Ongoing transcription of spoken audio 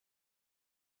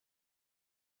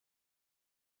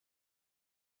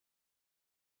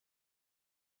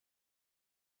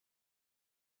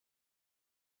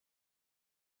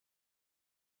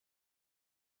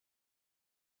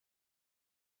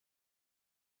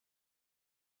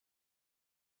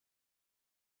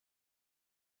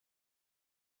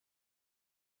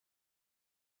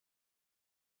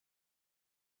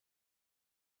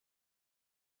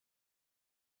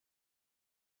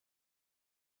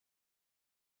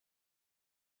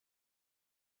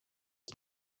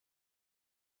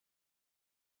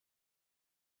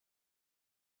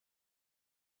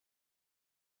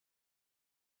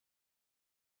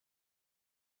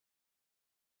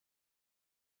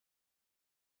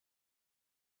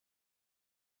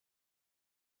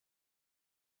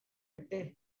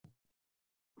बेटे।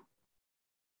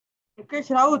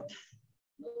 मुकेश राउत,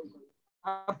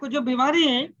 आपको जो बीमारी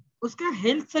है उसका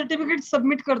हेल्थ सर्टिफिकेट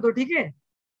सबमिट कर दो, ठीक है?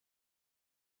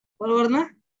 बरोबर ना?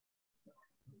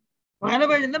 व्हायला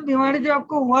पाहिजे ना, बीमारी जो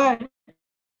आपको हुआ है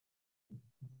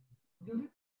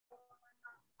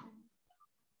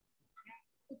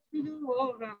जो हुआ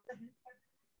होगा।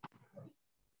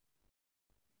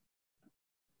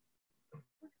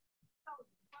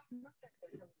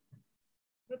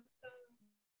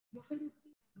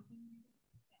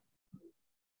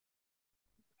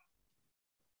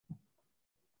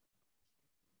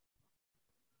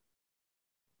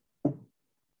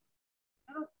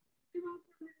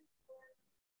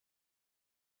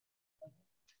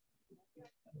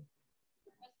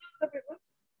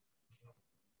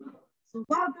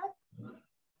 सुबह होता है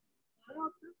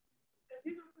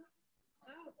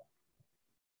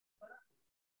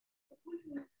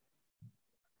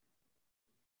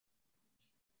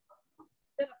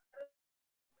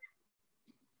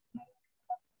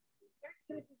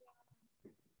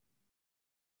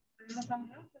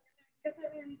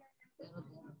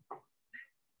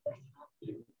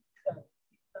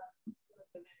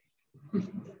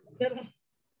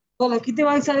बोला किती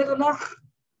मार्क्स आले तुला?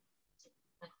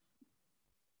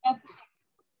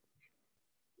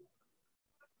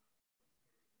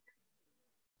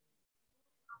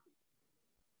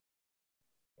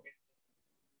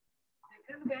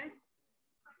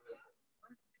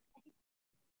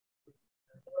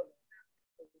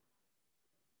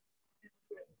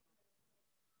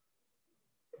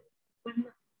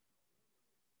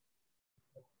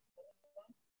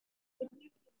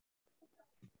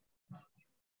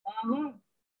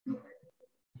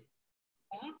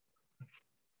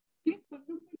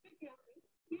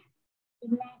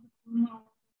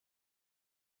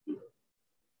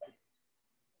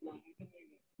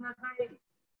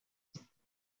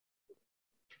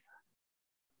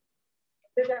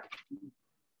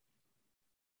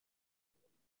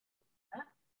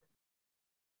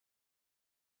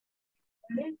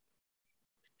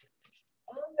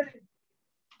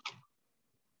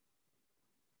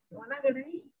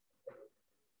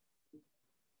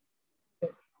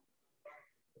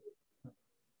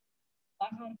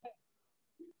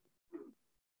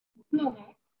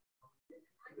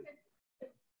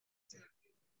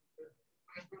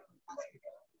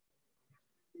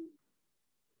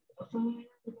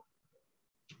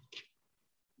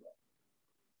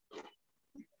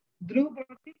 ध्रुव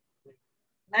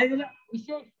नाही तुला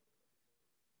विशेष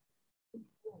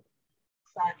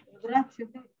 60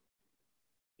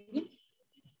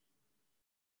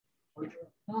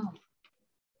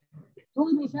 तू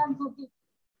निशांत होती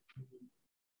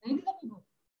नहीं दिला मी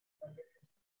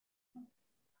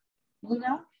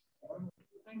बोला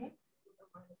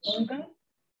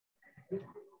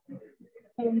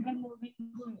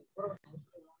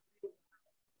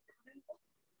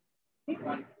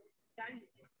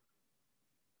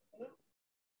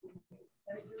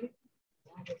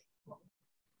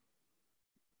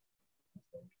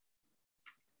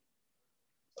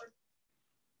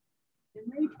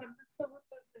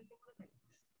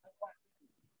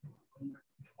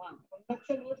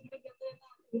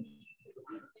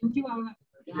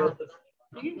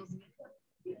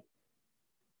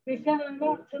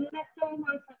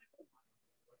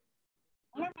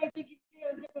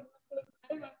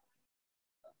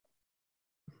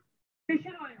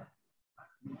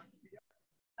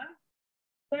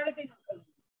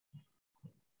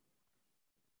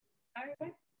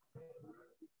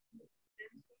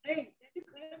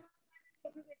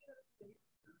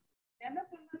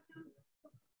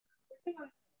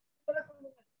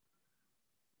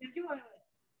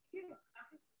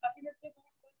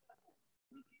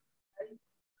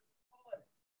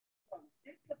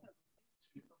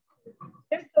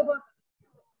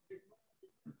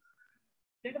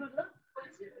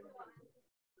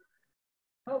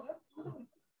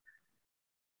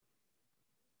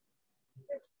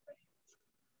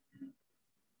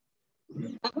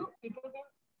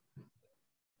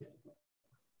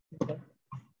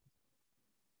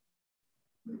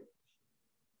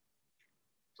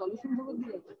सॉल्यूशन सोबत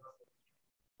दिलं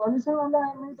सॉल्यूशन वाला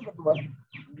माहिती का तुम्हाला?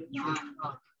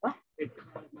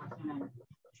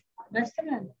 मॅथ्सचं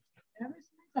नाही आलं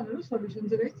यावेळेस नाही चाललं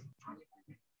सॉल्युशनचं काही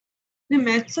नाही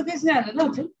मॅथ्सचं काहीच नाही आलं ना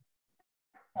अजून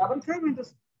आपण काय म्हणतो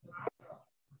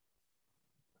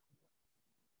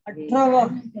 18वा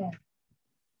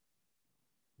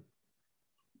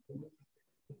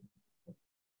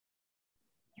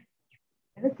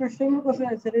क्वेश्चन कसं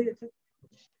आहे सर याचं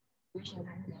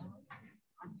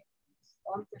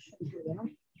ऑल क्वेश्चन ना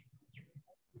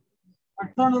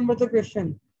 18 नंबर का question.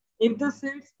 If the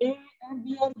sets A and B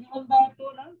are given by a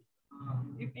column,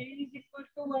 if A is equal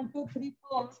to 1 2 3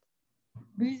 4,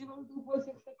 B is equal to 2 4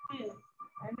 6 7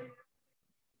 and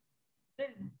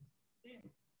then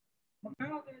क्या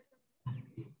होता है?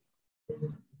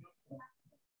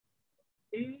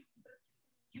 A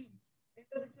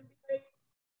intersection by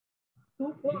 2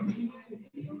 4 sir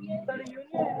union है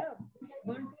ना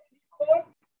 1 2 3 4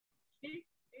 6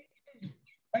 8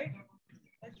 right.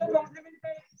 ऐसा complement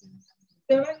है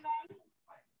 7 9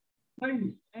 1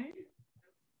 and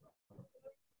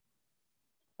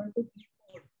 1 2 3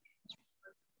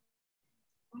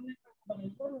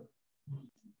 4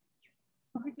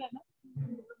 अभी क्या ना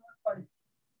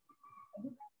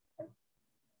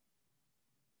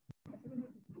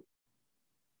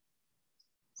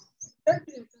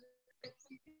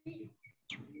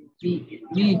B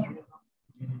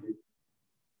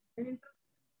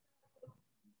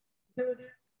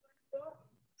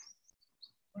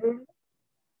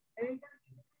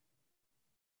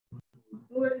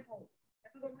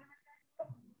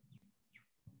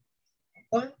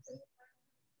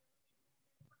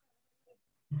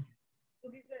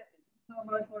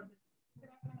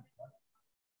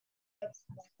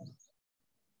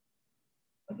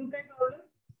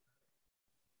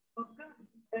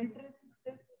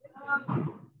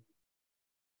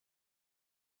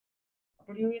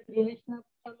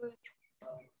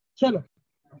चलो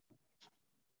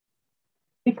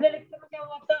पिछले लेक्चर में क्या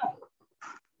हुआ था?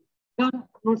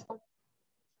 नोट्स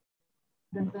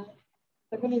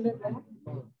सेकंड इवेंट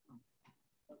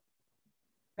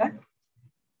है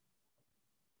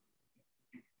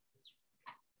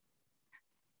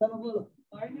चलो बोलो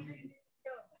फाइनल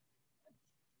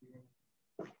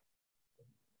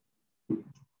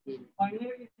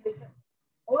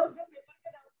और जो पेपर के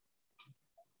नाम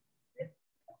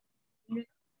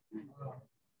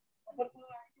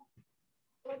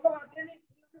तो आते नहीं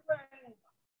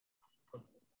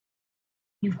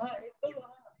हाँ एक तो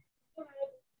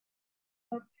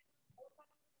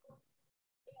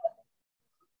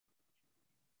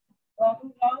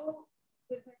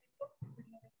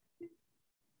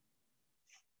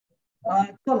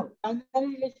चलो प्राइमरी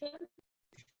रिलेशन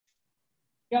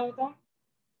क्या होता है?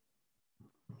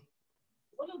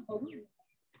 बोलो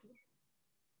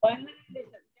प्राइमरी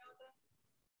रिलेशन क्या होता है?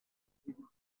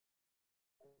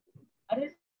 अरे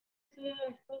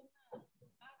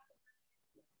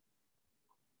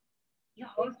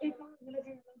और एक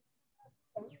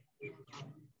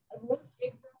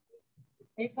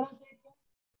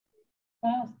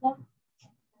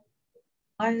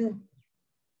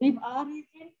if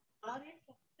R is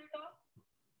subset of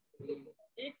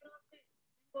एक क्रॉस से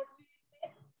what we say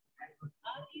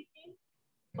R is in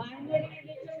binary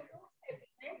relation to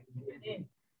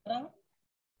A.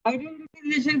 Identity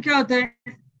relation क्या होता है?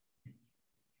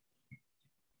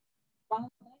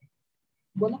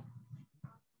 बोला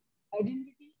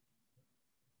आइडेंटिटी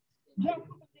जो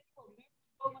आपको सब्जेक्ट हो गए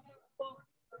तो मतलब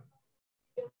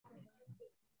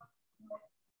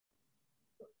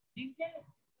जिनके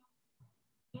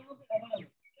दोनों के अलग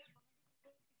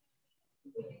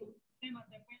सेम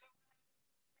आते हैं.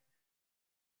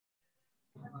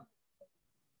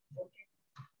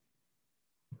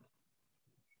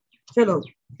 चलो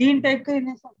 3 टाइप का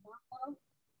रिलेशन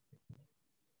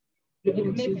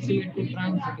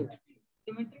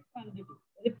सिमेट्रिक ट्रांजिटिव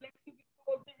रिफ्लेक्सिव किसको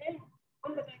बोलते हैं?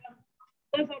 कौन बताएगा?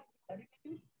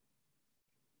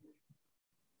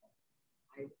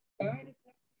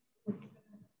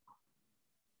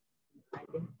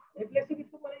 रिफ्लेक्सिव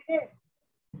किसको बोलेंगे?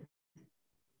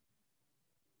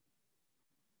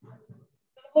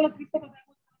 चलो बोलो किसको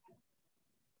बताएगा?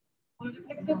 और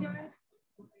रिफ्लेक्सिव क्या है?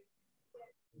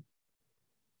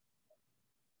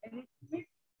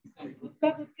 उसका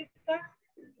किसका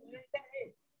रिलेशन है?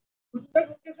 उसका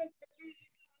रिफ्लेक्सिव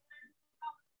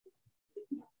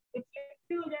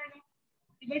हो जाएगा.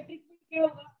 सिमेट्रिक में क्या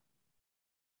होगा?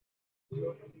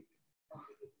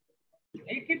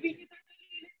 एक के पीछे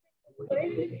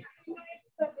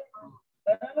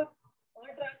बराबर. और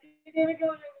ट्रांजिटिव में क्या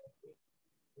हो जाएगा?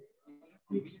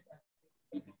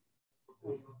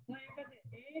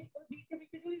 एक और बी के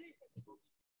पीछे जो रिलेशन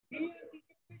बी और सी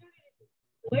के पीछे जो रिलेशन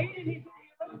वही रिलेशन है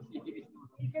सी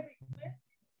के बीच में.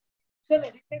 चलो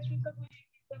रिफ्लेक्सिव का कोई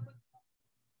एग्जांपल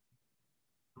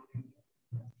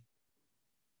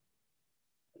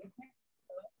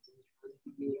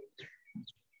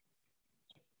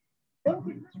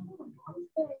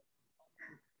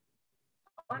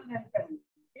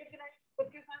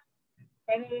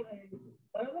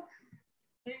बराबर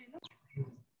सही है ना.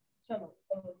 चलो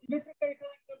सिमेट्रिक का एक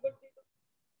एग्जांपल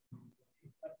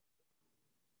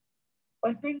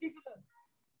परपेंडिकुलर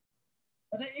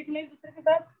मतलब एक लाइन दूसरे के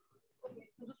साथ,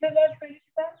 दूसरे वर्ड पहले के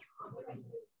साथ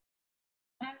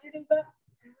ट्रांजिटिव का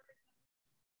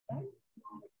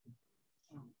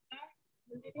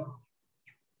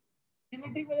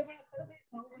सिमेट्रिक वाले पर असर है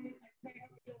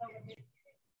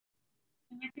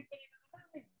सिमेट्रिक का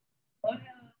और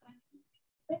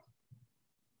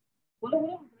बोलो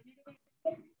बोलो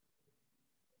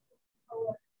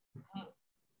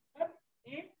हाँ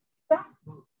एक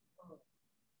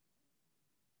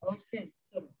ओके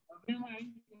चलो अभी हम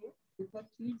आएंगे एक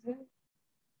चीज है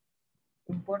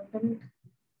इम्पोर्टेंट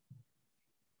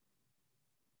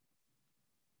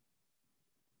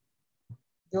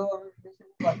जो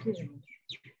बाकी है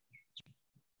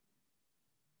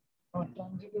और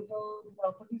ट्रांजिटिव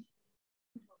प्रॉपर्टीज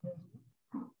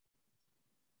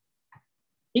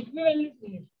इक्विवेलेंस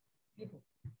नहीं है देखो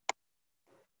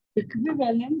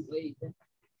इक्विवेलेंस वही है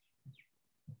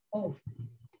ओ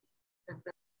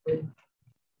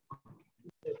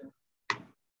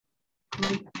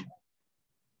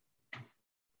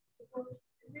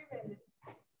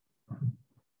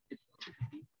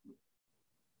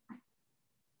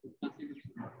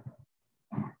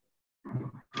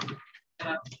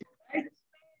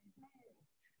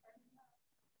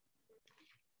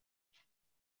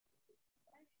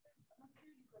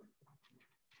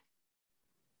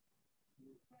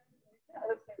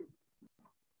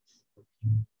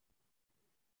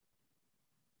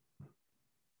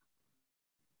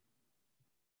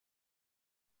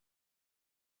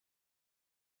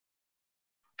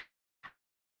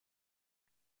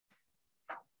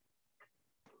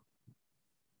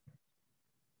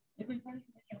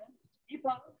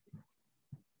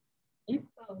if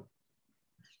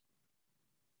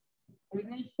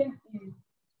relation is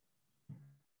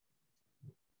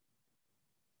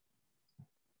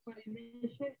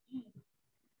relation is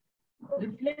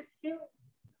reflexive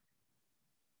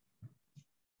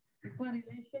if a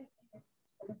relation is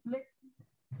reflexive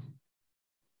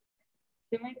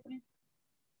symmetric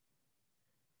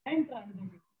and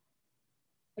transitive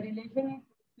relation is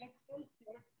reflexive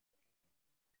symmetric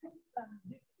and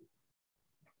transitive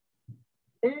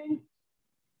then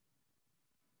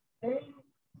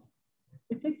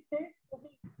it is said to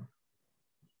be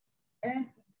an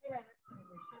equivalent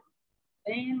relation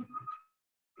then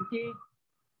it is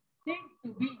said to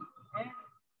be an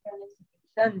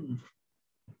relation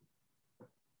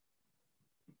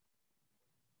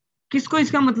किसको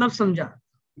इसका मतलब समझा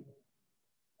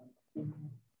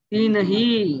ही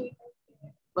नहीं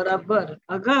बराबर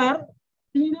अगर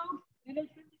तीनों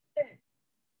relationship है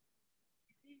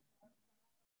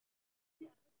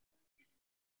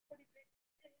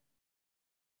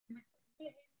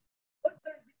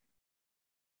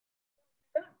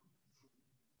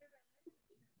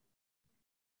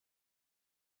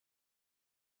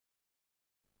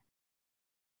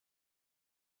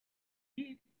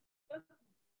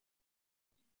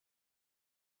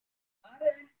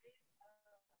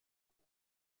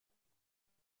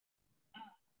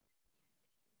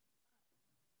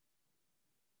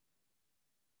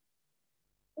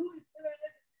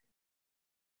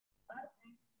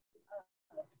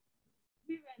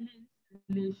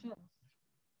relation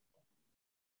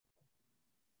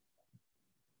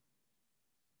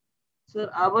sir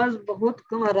आवाज बहुत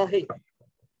कम आ रहा है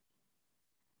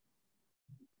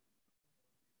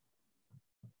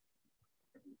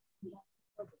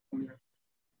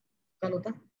कल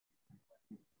होता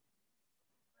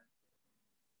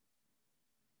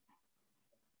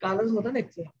कालच होता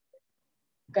लेक्चर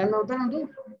काल नव्हता ना तू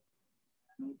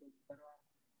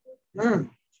हाँ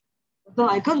तो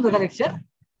ऐकून बघा lecture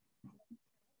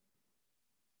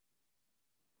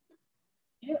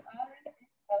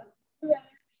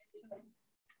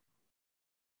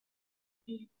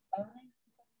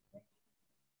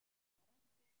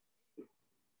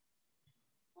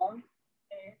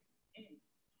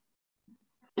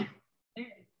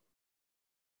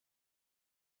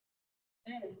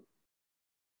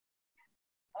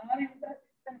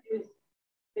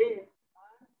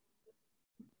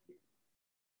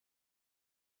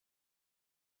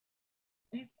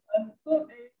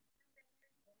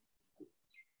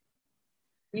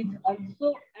is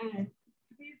also an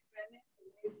equivalent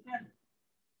relation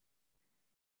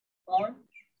on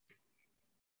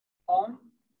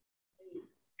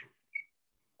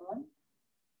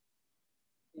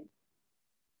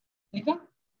देखा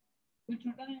कोई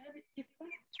छोटा नहीं है किसी का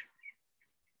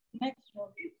नेक्स्ट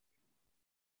टॉपिक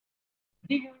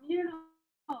ठीक है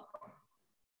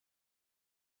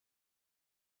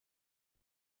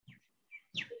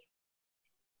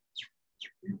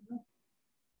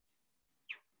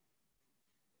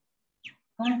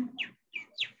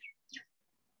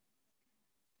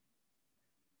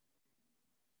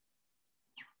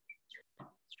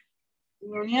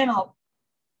union of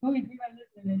two equivalent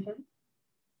relations,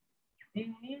 the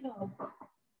union of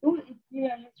two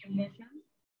equivalent relations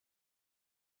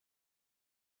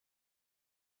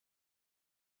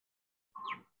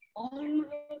on a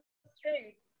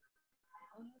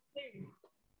state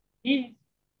is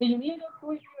the union of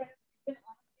two equivalent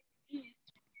relations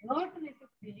on a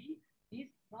state is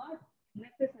not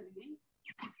necessarily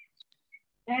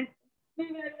an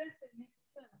equivalent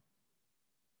relation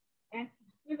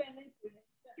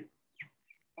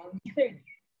on state,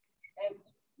 an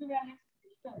equivalent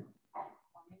relation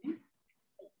on the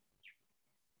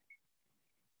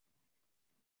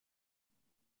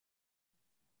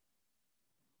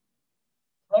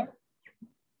third।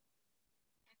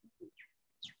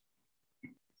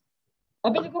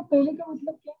 अभी देखो पहले का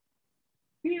मतलब क्या,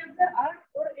 कि अगर R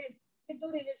और S के दो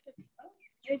रिलेशन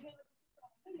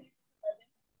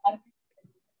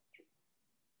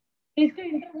इसका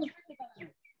इंटरवल निकालना है,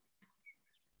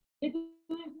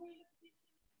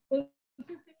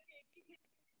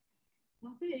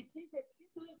 एक ही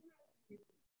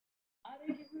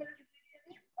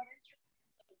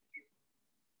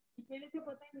पहले से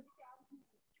पता है मुझे क्या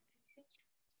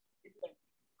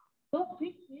तो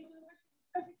फिर ये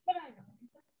शिक्षण आएगा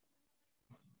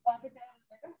वहां पे क्या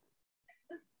होगा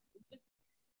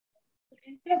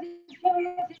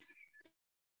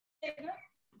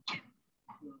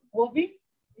वो भी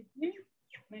इतनी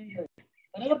मेंटर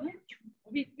बराबर है,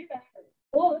 वो भी इतनी मेंटर।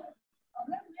 और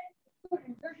अगर मैं इसको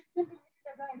इंटरसेक्शन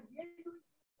लगा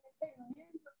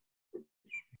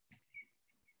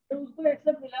तो उसको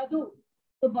एक्सेप्ट मिला दूं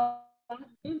तो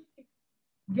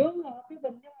जो वहां पे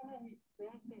बनने वाला है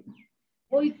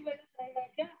वो इक्विवेलेंस रहेगा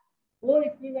क्या, वो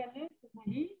इक्विवेलेंस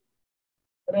नहीं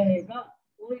रहेगा,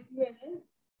 वो इक्विवेलेंस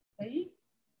सही।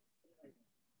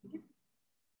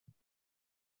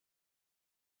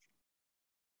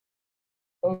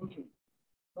 ओके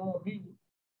तो अभी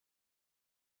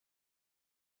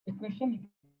equation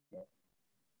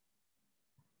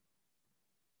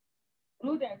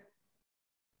prove that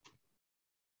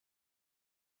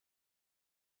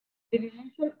the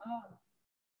relation R,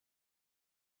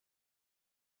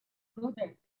 prove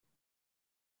that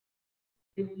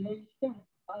the relation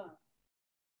R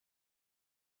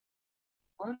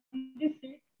on the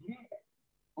set Z,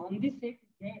 on the set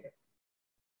Z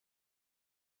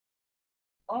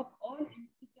of all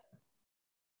integers,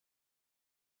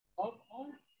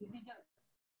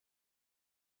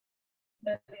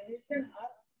 the relation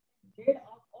R Z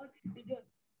of all integers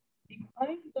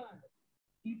defined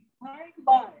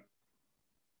by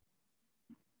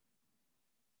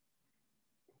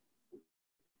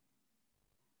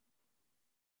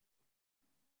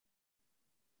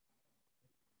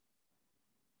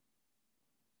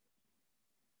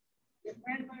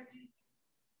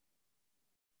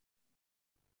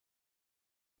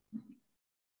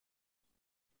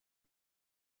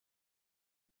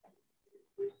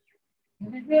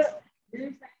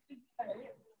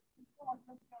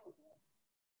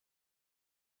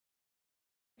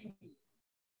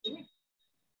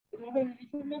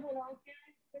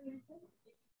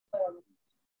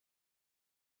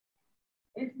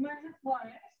X minus y,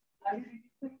 I will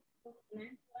reduce to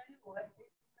length y,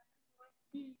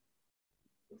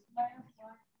 X minus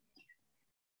y,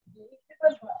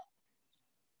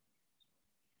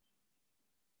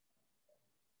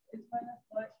 X minus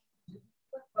y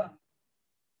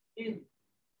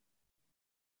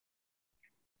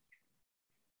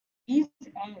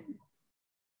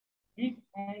is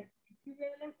an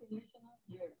equivalence relation of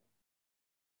Z.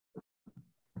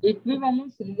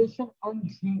 Equivalence relation on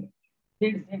Z. Z.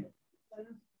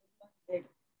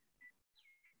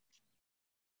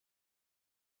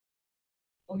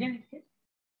 Okay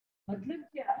मतलब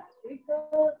क्या,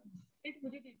 एक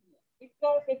मुझे देखिए, एक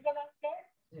का नाम क्या है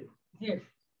जेड,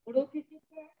 और वो किस चीज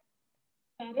का है,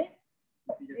 सारे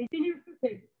integer to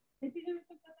set, integer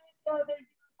to पता है क्या होता है,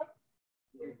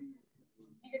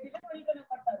 ठीक है वही करना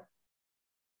पड़ता है,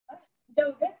 क्या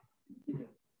हो गया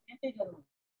इंटीजर।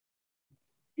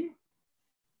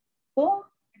 तो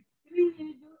एक्चुअली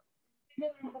ये जो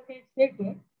इंटीजर नंबर का एक सेट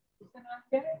है इसका नाम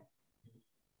क्या है,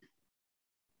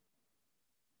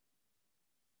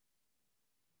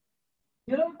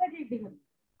 जीरो होता है इंटीजर,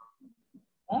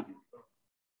 हाँ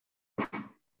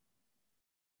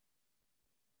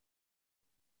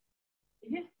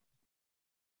ठीक है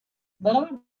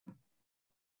बराबर।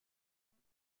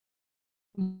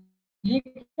 ये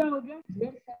क्या हो गया,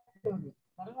 जेड सेट हो गया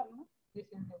बराबर ना, ये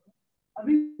सेट हो गया।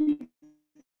 अभी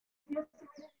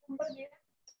नंबर ये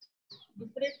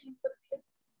दूसरे नंबर पे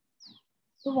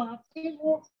तो वहां पे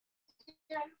वो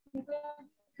क्या है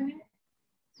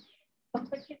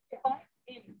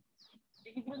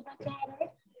डिविजिबल का क्या आ रहा है,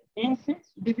 n से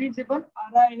डिविजिबल आ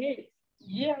रहा है,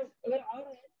 ये अगर आ रहा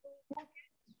है तो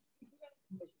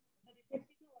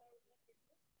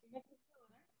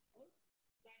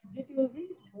वो भी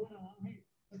हो रहा है,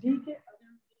 ठीक है।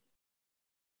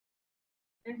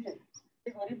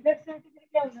 देखो रिफ्लेक्सिविटी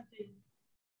क्या होना चाहिए,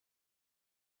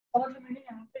 और मैंने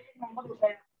यहाँ पे एक नंबर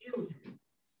बताया ए हो जाए,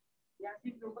 यहाँ से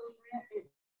ग्लोबल उठाया ए,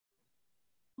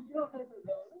 कुछ होता है तो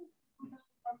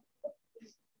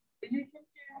रिलेशन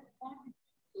क्या है,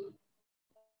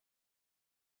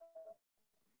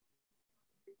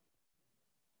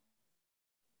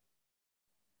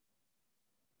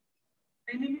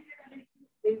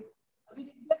 अभी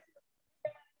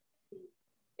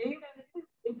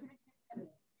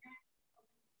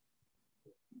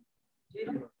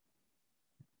जीरो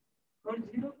और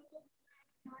जीरो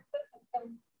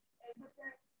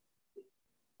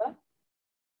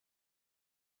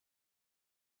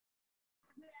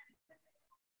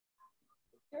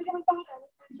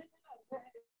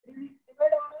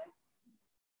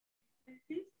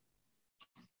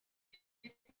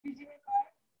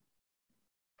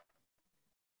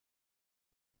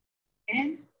एन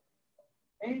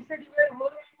एन से डिवाइड हो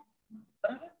रहे हैं,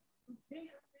 बराबर, फिर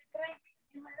देख रहे हैं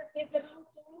कि माइनस के कर रहा हूँ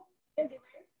तो ये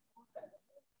डिवाइड होता है,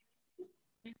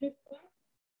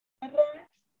 कर रहा है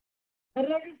कर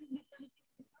रहा है,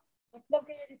 मतलब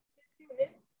कि ये रिफ्लेक्टिव है,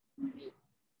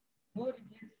 वो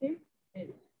रिफ्लेक्टिव है,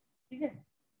 ठीक है।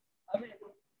 अभी देखो,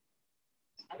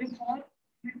 अभी फॉर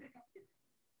फिर से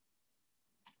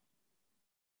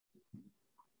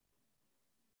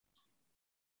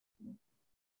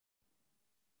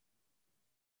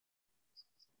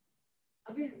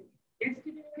अभी एक्स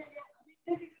की जगह क्या, अभी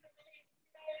क्या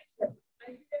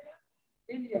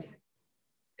ले लिया,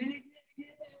 फिर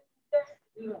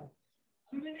जीरो,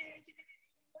 अभी मैंने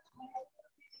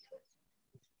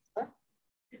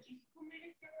इसको मैंने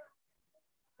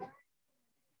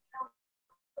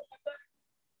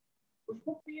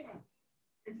उसको पी में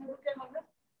आंसर को क्या माना,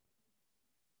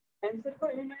 आंसर को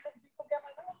ए माइनस बी को क्या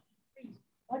माना पी,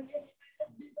 और ये ए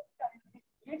माइनस बी को क्या,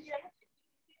 ये क्या है,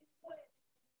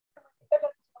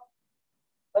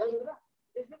 बराबर ना,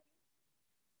 जैसे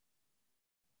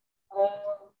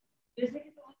जैसे कि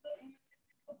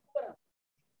तो पूरा,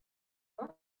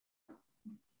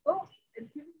 तो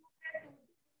एक्चुअली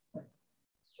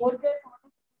फोर के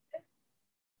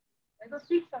तो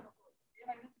सिक्स था, ए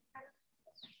माइनस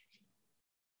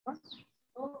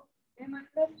तो ए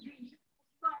माइनस बी,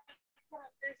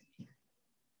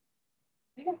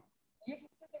 ठीक है, ये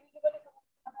किससे डिविजिबल है,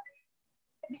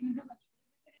 डिविजिबल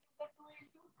टू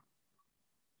इंटू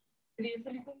थ्री से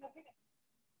लिखूंगा, ठीक है,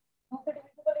 टू से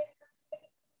डिविजिबल है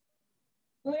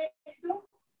टू इंटू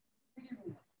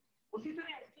थ्री, उसी तरह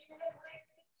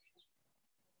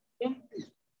एम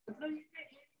मतलब ये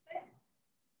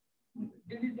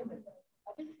डिविजिबल,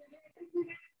 अभी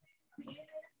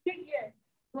ठीक है,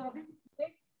 तो अभी एक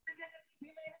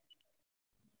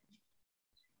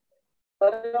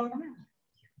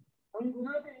हम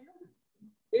घुमाते हैं ना,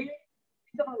 ए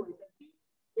ऐसा हो सकती है,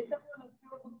 ऐसा हो सकती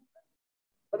है,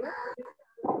 बराबर,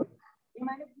 ये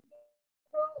माइनस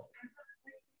तो आंसर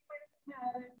में आ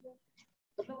रहा है,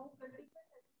 मतलब वो कंडीशन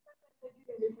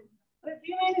रिलेशन, अरे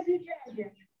बी माइनस ये क्या आ गया,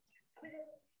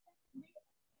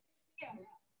 क्या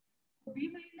आया, तो बी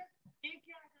माइनस ए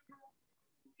क्या आ गया,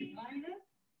 माइनस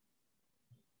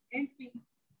एन पी,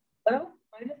 बराबर,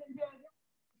 माइनस एन पी आ गया,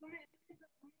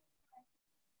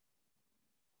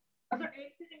 अच्छा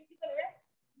एक से डिविजिबल है,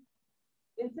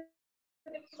 एक से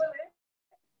डिविजिबल है,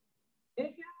 ए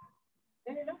क्या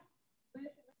है ना, तो ये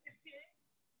किसकी है,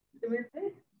 डिविजिबल से है,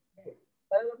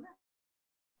 बराबर ना,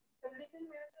 कंडीशन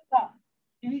में ऐसा था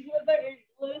डिविजिबल बाय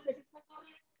 8 वो सेटिस्फाई कर रहा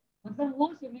है, मतलब वो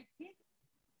सिमेट्री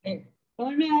है,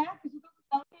 समझ में आया, किसी को कुछ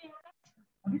डाउट नहीं होगा,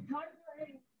 अभी थर्ड जो है,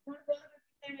 थर्ड वाला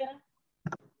कंडीशन मेरा,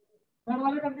 थर्ड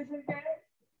वाला कंडीशन क्या है,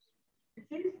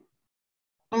 इट इज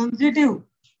ट्रांजिटिव,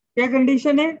 क्या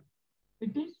कंडीशन है,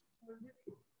 इट इज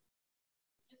ट्रांजिटिव,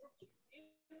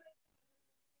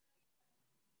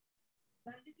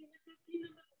 में तीन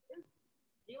नंबर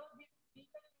ए और बी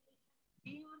का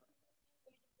बी और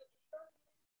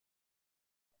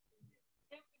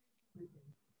ए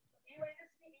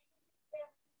माइनस बी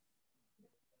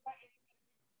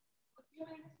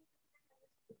माइनस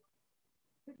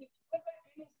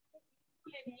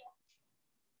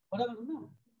बराबर ना,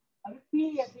 अभी पी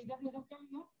या सीधा सीधा क्या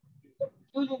लिया,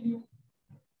 क्यों ले लिया,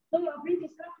 तो अभी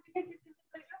तीसरा वाला किस से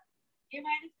करेगा, ए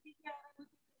माइनस बी क्या आ रहा है,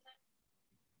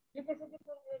 ये कैसे कर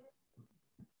सकते हैं,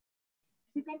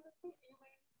 ए माइनस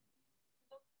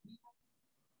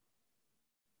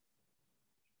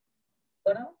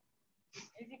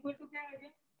बराबर इज इक्वल टू क्या आ गया,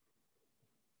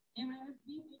 ए माइनस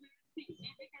बी बी माइनस सी,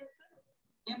 ए पे कैंसिल,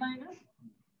 ए माइनस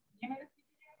सी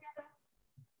क्या था,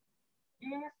 ए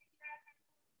माइनस सी क्या था,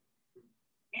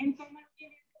 एन कॉमन के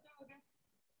लिए क्या हो गया,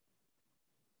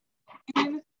 ए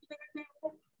माइनस सी का क्या होगा,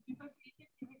 बी पर सी के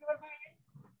डिविजिबल बाय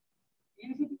एन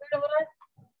से डिवाइड हो रहा है,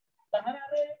 बाहर आ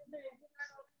रहे हैं तो ऐसे डिवाइड हो रहा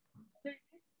है,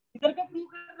 इधर का प्रूव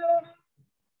कर रहे हो ना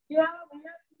क्या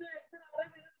भैया, तुझे ऐसे आ रहा है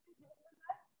मेरा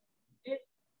ये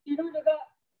तीनों जगह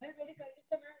है, मेरी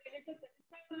कंडीशन है रिलेशन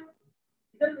सेटिस्फाई है,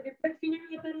 इधर रिफ्लेक्सिव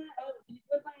भी होता है और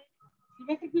डिविजिबल बाय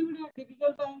सिमेट्रिक भी है,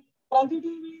 डिविजिबल बाय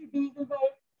ट्रांजिटिव भी डिविजिबल बाय,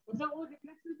 मतलब वो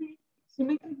रिफ्लेक्सिव भी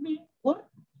सिमेट्रिक भी और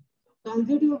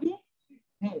ट्रांजिटिव भी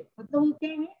है, मतलब वो क्या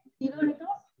है,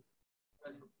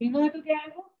 तीनों है तो क्या है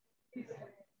वो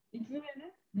इसमें है ना,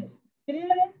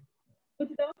 क्लियर है,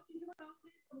 कुछ डाउट किसी को डाउट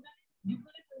नहीं, समझा जिसको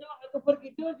नहीं समझा हाथ ऊपर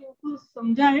कीजिए और जिसको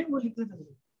समझा है वो लिख लेते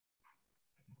हैं,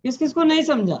 किस किस को नहीं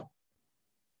समझा,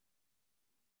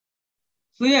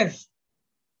 सुयश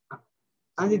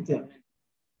आदित्य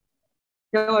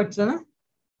क्या वाटतं ना,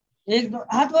 एक दो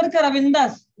हात वर करा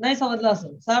बिंदास, नाही समजलं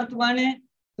असेल सार्थ माने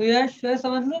सुयश, सुयश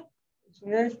समजलं,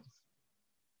 सुयश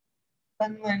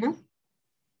तन्मय ना,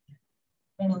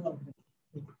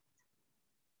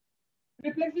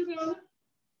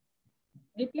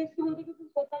 रिफ्लेक्सिव होते तो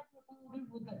स्वतः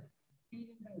होता है,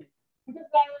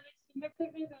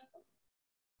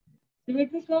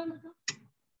 सिमेट्रिक कौन होता,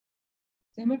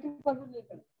 सिमेट्रिक पासून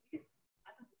लेकर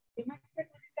सिमेट्रिक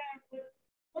मध्ये काय असतं,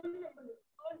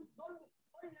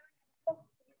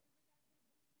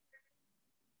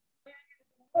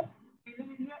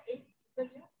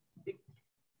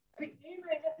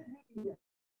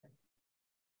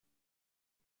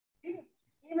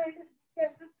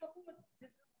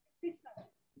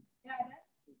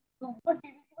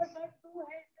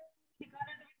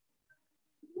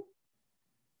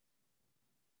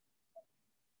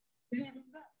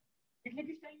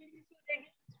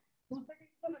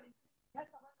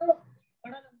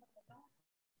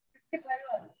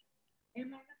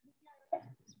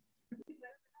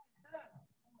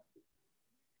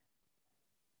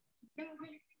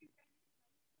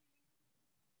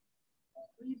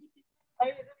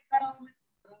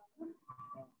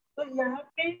 तो यहाँ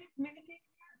पे मैंने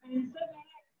आंसर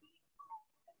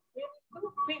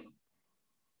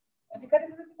अधिकारी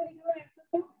आंसर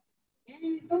तो n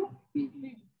into p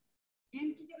n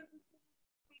की जगह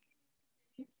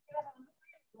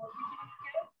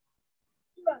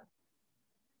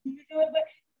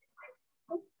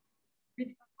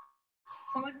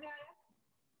समझ में आया,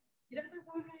 इधर तो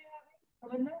समझ में आया,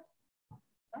 समझना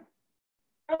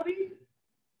अभी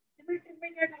सिमेट्रिक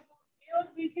में क्या करता हूँ, ए और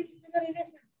बी के बीच का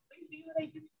रिलेशन भाई बी और ए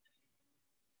के बीच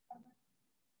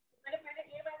मैंने पहले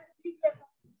ए माइनस बी किया था,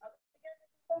 अब क्या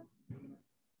करता हूँ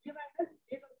ए माइनस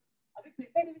ए, अभी फिर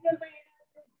से division bye A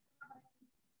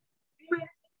B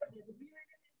minus कर दिया, तो बी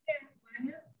माइनस क्या है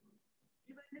माइनस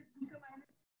बी माइनस बी का माइनस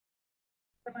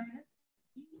माइनस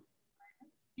बी माइनस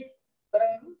ए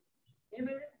बराबर ए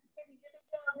माइनस इसके नीचे तो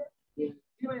क्या आ गया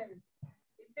बी माइनस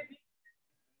इससे बी माइनस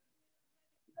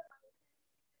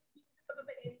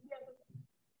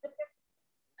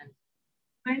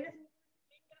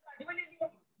काटने ले लिया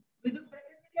विद्युत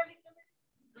ब्रैकेट में क्या लिखा है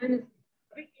माइनस,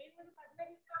 अभी ए में तो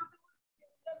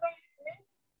काटने का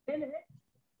डेल है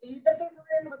इधर तो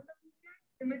मतलब क्या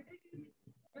सिमेट्रिक,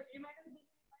 तो ए माइनस बी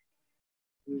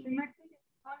सिमेट्रिक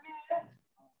सामने आया,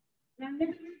 जानने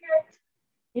के लिए क्या है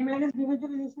ए माइनस बी में जो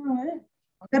रिलेशन है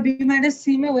अगर बी माइनस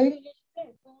सी में वही रिलेशन है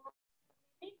तो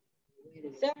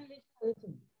सेम रिलेशन है,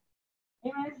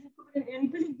 ए माइनस सी को मैंने एन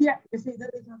पे लिख दिया जैसे इधर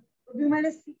देखा, तो बी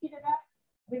माइनस सी की जगह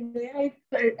नया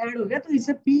एक ऐड हो गया, तो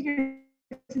इसे पी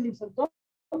कैसे लिख सकता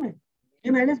हूँ मैं, ए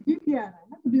माइनस बी पी आ रहा है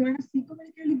ना, तो बी माइनस सी को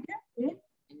मैंने क्या लिख दिया ए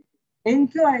एन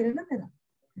क्यू आएगा ना मेरा,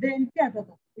 इधर एन क्या आता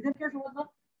था, इधर क्या समझना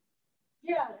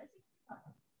ये आ रहा है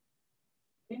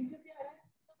एन क्यू क्या आ रहा है,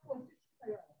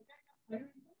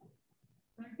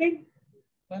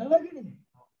 बराबर की नहीं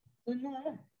समझ में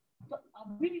आया, तो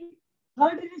अभी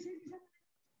थर्ड रिलेशन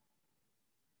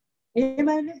ए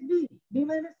माइनस बी बी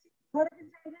माइनस सी, थर्ड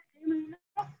रिलेशन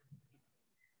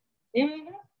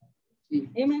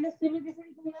ए माइनस सी में कैसे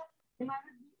लिखूंगा ए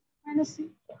माइनस बी माइनस सी,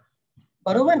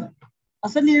 बरोबर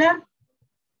असं लिहिणार,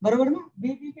 बरोबर ना, बी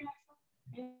बी के ए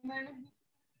माइनस बी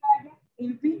काय आहे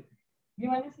एन पी बी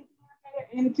माइनस सी काय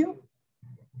आहे एन क्यू,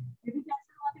 ये भी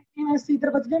कैंसिल हुआ, ए माइनस सी इधर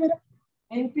बच गया मेरा,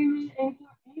 एन पी में एन क्यू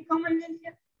ए कॉमन ले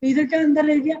लिया, तो इधर क्या अंदर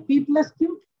रह गया P plus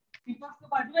Q, P plus को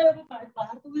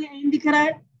बाहर तो मुझे एन दिख रहा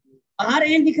है, बाहर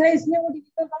एन दिख रहा है इसलिए वो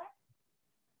डिजिटल बाहर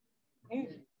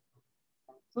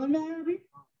समझ में आया अभी,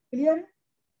 क्लियर है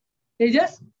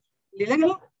तेजस, ले लगे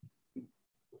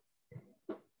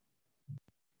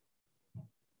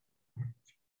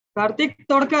कार्तिक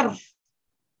तोडकर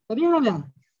कधी आल्या?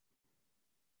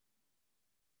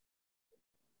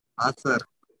 हाँ सर.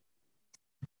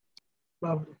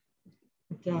 बापरे.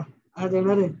 अच्छा, आज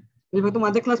येणार आहे. म्हणजे मग तू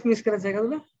माझा क्लास मिस करायचा आहे का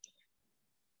तुला?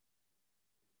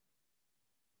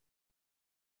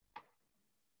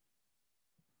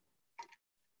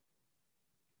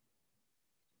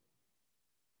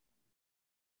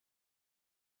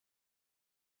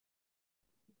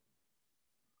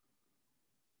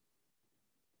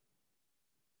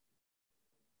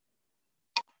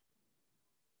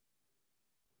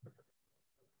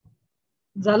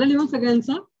 झालं लिहून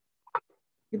सगळ्यांचं?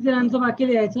 किती जणांचं बाकी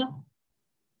लिहायचं?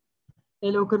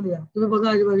 हे लवकर लिहा. तुम्ही बघा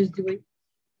आजूबाजूची बाई.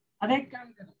 आता एक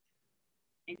काम करा,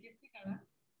 HSC काढा.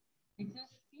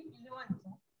 HSC 11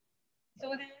 चा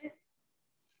त्याच्यामध्ये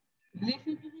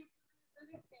relationship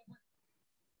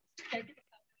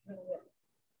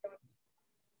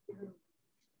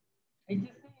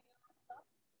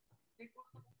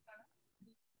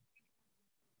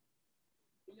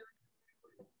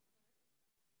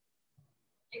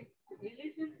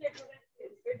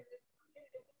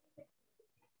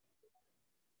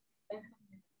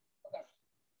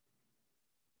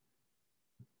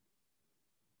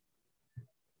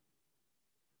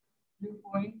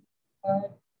point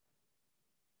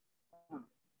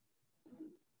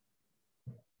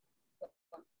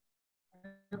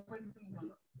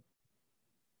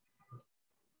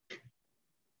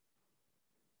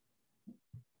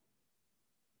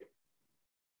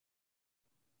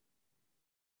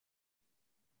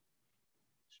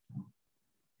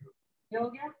ये हो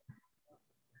गया.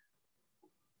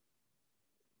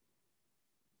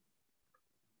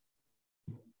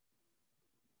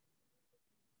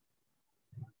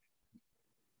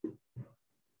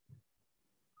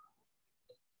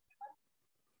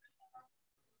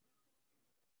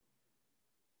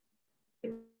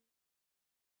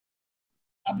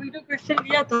 अभी जो क्वेश्चन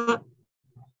दिया था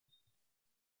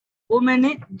वो मैंने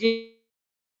जेईई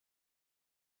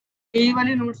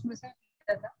वाले नोट्स में से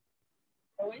किया था.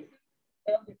 तो वही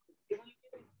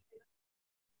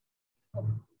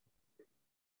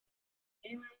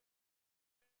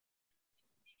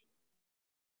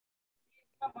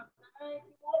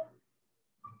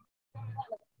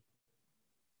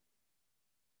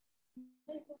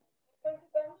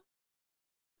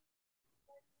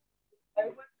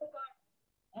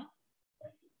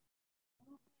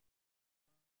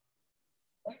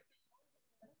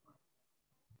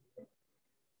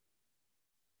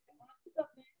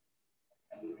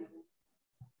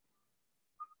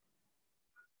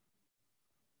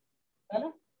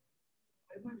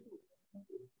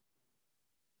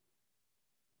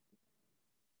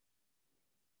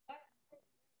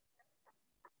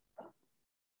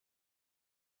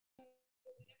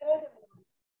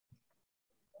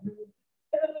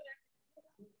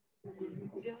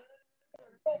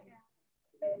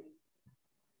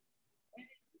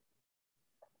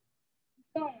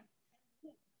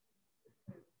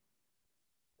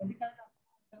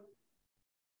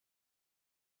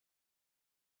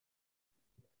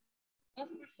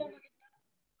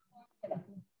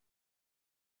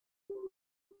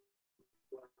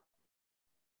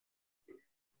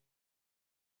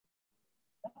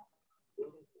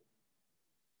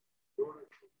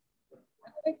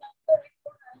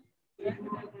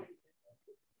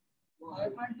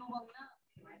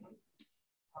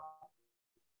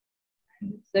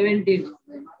सेवेंटीन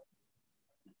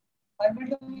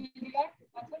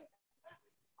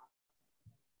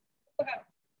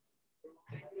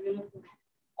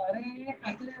अरे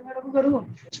करू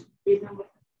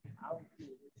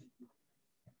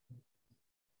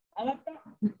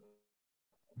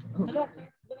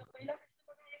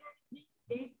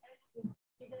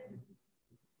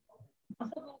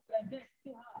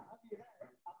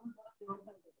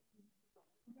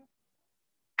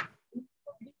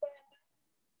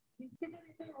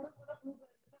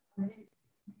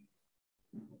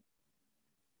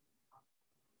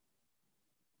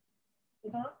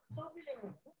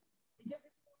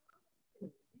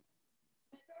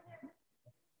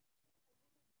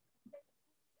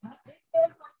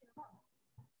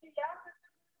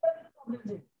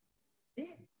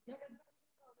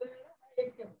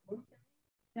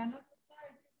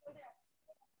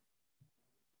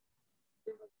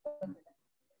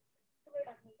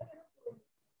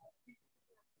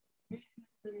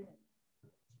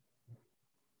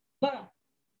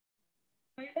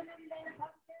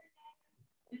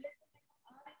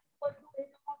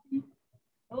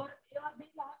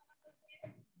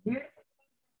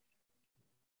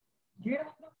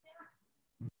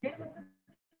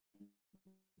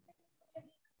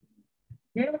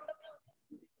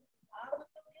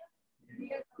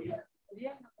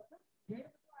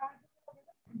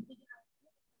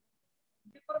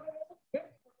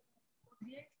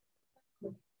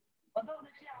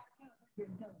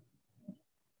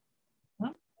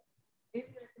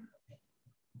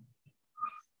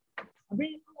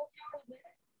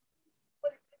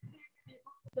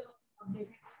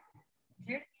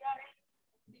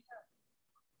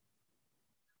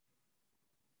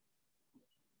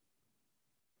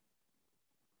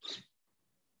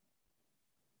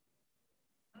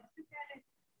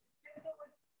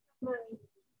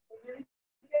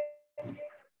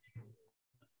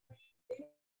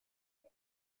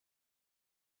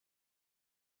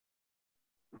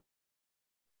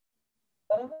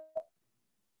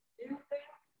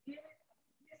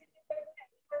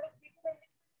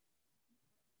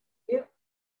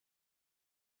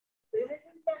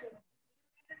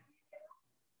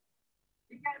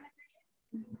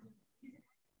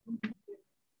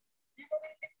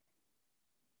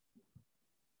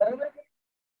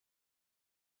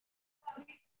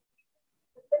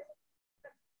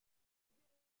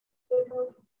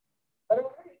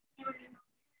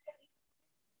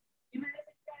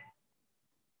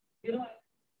 0 है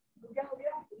तो क्या हो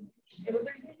गया 0 तो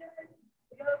इंटीजर है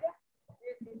क्या हो गया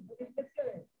ये इंटीजर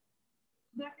है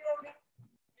क्या क्या हो गया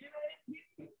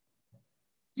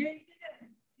ये इंटीजर है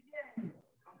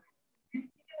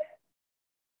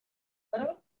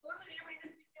बराबर तो ये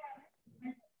माइनस क्या है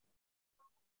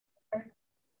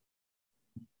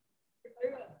सही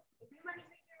बात तो b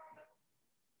माइनस क्या होगा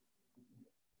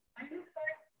माइनस का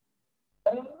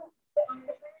बराबर तो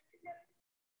अंदर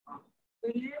तो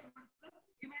ये मतलब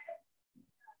ये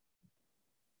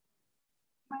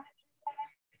माइनस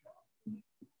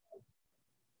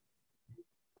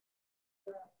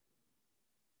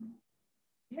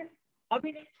ये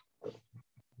अभी नहीं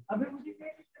अभी मुझे क्या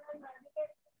करना है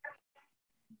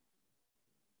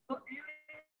तो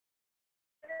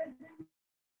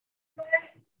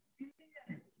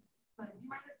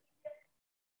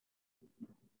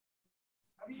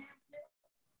अभी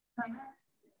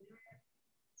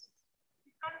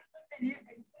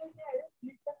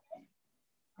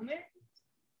हमें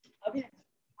अभी मैं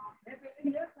पहले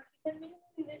लिया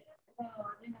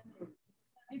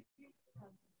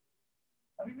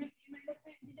अभी मैं 3 मिनट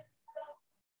में इंटीजर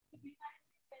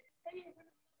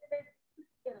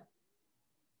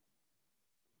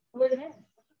समझ रहे हैं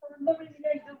समझ में मिला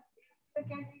एकदम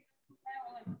क्या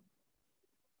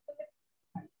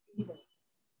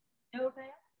क्या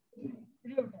उठाया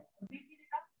 3 उठाया 3 की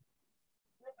जगह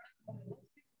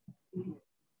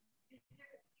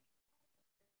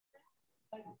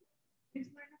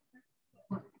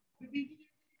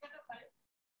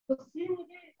तो सी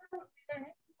मुझे ऐसा लगता है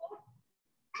कि वो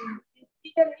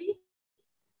इंटीजर ही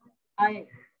आए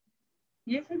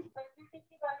ये सिर्फ कंप्यूटिंग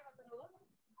के बारे में बताओ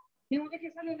ये मुझे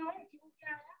कैसा लेना है क्यों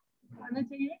क्या आया आना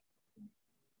चाहिए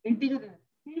इंटीजर है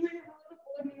सी मैंने बोला तो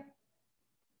 4 लिया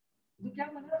तो क्या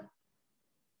बना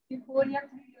कि 4 या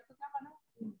 3 लिया तो क्या बना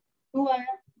 2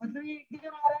 आया मतलब ये इंटीजर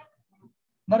आ रहा है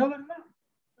बराबर ना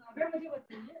तो अगर मुझे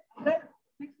बताइए अगर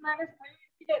 6 माइनस 5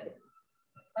 इंटीजर है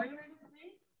 5 माइनस 3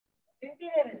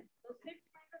 इंटीजर है तो 6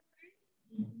 माइनस 3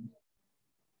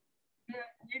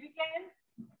 ये भी क्या है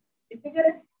इंटीजर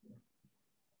है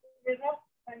जैसा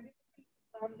सामने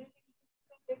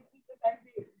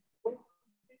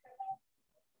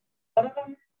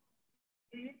बराबर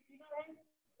ये तीनों है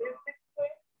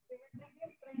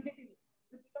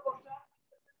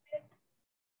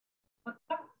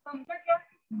मतलब समझा क्या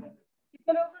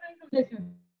कितने लोगों को नहीं समझे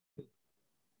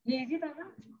ये इजी था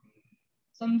ना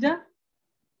समझा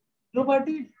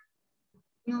प्रॉपर्टीज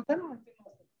होता ना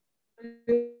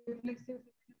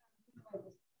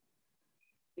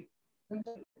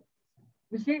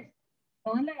विशेष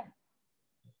समझ लगा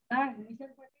हाँ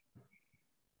विशेष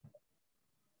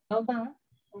होता है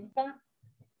उनका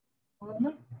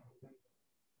नॉर्मल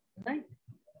राइट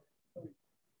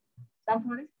सब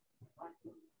थोड़ी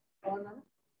और ना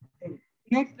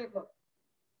नेक्स्ट देखो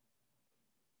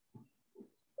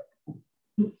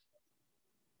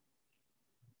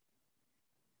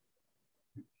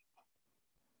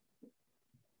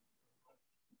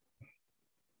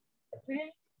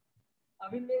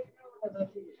अभी नेक्स्ट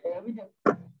अभी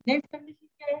नेक्स्ट कंडीशन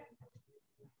क्या है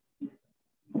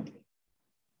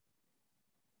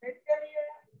नेक्स्ट क्या है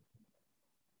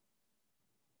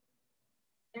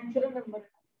नेचुरल नंबर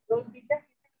तो ठीक है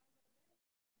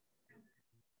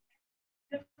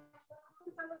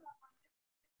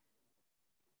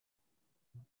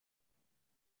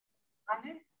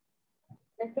आने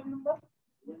नेचुरल नंबर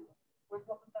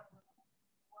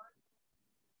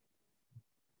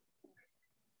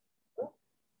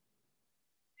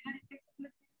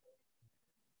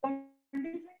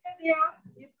कंडीशन क्या दिया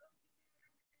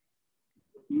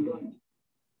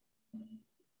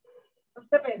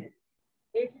सबसे पहले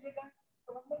एक जगह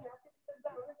समझ में यहाँ से चलता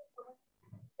होगा तो समझ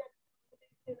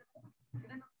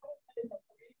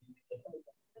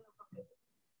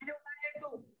मैंने उठाया 2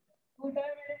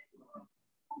 उठाया मैंने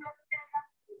 2 क्या था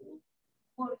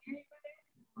और ये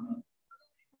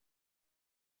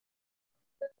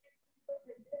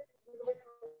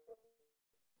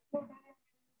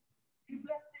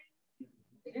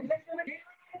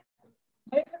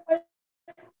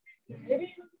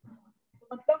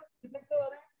मतलब रिफ्लेक्ट हो रहा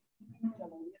है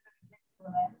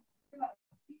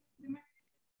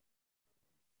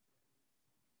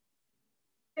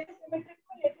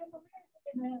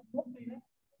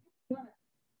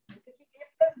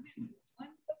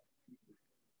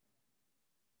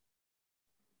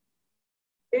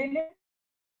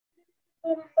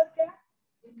नंबर क्या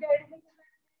इनका एडिशन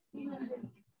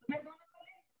मैं दोनों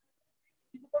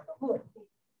को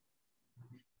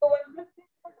तो 1 प्लस 3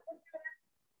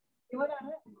 इवन आ रहा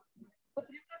है तो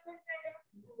 3 प्लस 1 क्या आएगा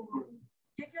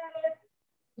ये क्या आ रहा है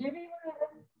ये भी इवन आ रहा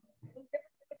है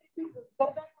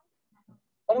करता है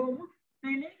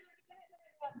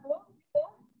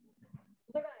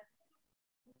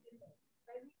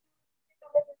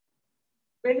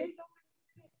पहले ही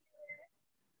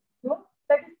जो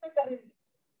सेटिस्फाई कर रहे हैं,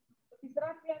 तो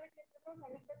तीसरा क्या है कि हम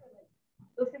सेटिस्फाई कर रहे हैं,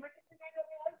 तो सिमेट्रिक से क्या कर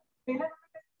रहे हैं, पहला वाला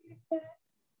कैसे लिखते हैं,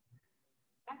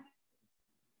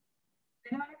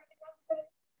 पहला वाला कैसे कर रहे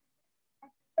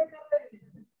हैं,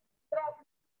 दूसरा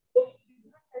तो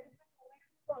दूसरा सेटिस्फाई कर रहे हैं,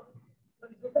 तो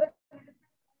दूसरा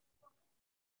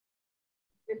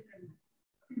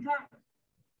तीसरा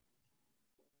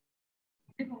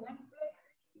देखो 1 +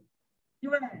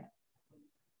 q1 है,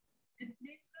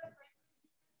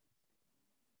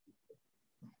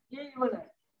 ये q1 है,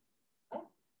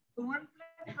 तो 1 +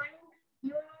 5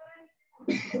 q1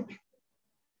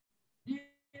 ये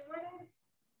q1 है,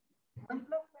 1 +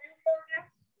 5 क्या हो गया,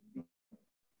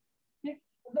 ठीक,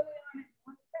 उधर जाना है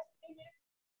 1 + 3 है,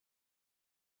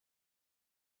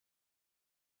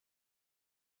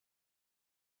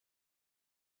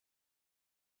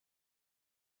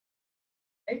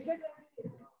 एग्जैक्ट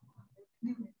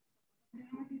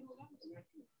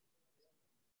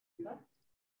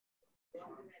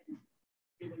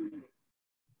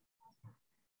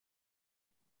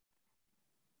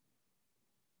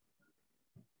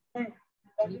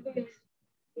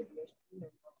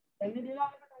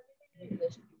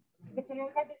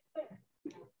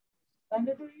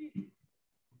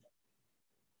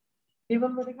टेबल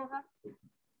मध्ये का हां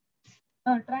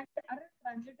अरे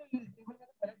ट्रान्झिटिव्ह टेबल मध्ये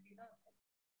फरक दिला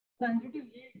ट्रान्झिटिव्ह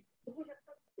ये बघू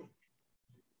शकता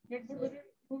नेट मध्ये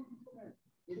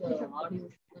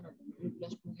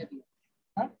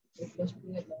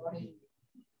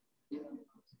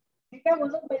ठीक आहे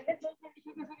म्हणून पहिले दोन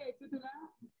कंडिशन कसं घ्यायचं तुला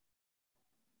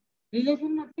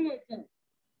रिलेशन नक्की घ्यायचं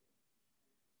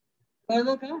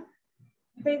कळलं का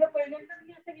इथे पहिल्यांदा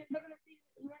मी असं घेतलं का नक्की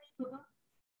इव्हन येत होतं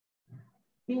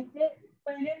इथे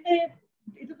पहिल्यांदा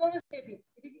इथे दोन स्टेप आहे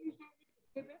इथे किती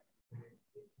स्टेप आहे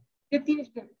ते 3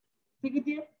 स्टेप ते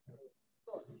किती आहे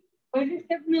पहिली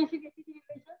स्टेप मी अशी घेतली की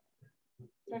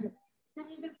रिलेशन तर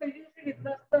मी जर पहिली असं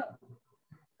घेतलं असतं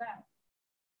काय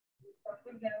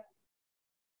आपण घ्या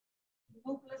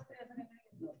 2 + 3 असं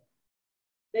घेतलं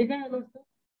ते काय झालं असतं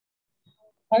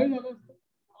 5 झालं असतं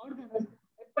आउट झालं असतं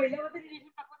पहिल्यामध्ये रिलेशन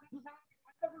दाखवत नाही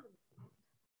दुसऱ्या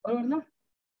बरोबर ना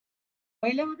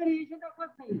पहिल्यामध्ये रिलेशन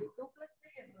दाखवत नाही 2 + 3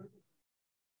 घेतलं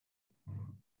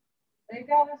ते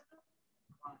काय आलं असतं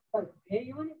हे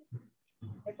इव्हन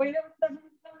पहिल्या दुसऱ्यामध्ये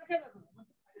काय दाखवलं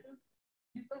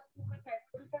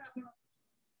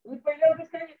तुम्ही पहिल्यावरच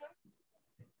काय घेता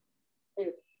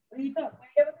इथं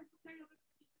पहिल्यावरच काय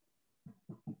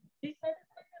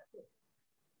घेतो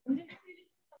म्हणजे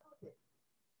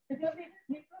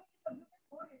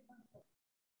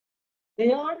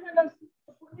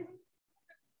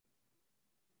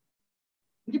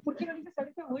म्हणजे पुढची गाडीच्या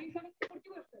साडीचा होईल आणि पुढची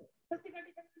गोष्ट तर ती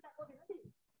गाडी दाखवते ना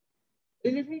ती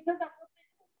रिलेशन दाखवत नाही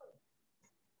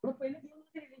पहिले दिवस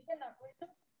रिलेशन दाखवायचं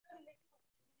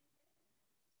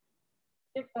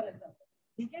चेक करायचं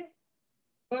ठीक आहे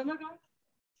कळलं का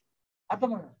आता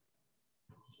म्हणा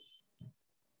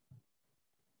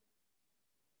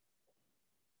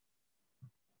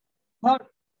थर्ड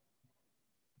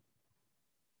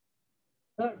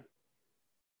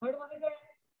मध्ये काय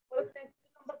परत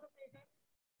नंबरचा सेट आहे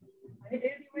आणि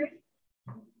हे डिवाइड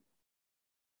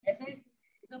याचा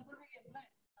एक्झाम्पल मी घेतलाय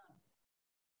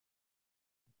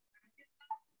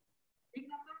एक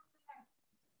नंबर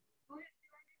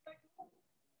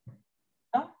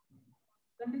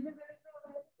कंडिशन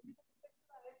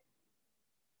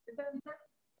त्याच्यानंतर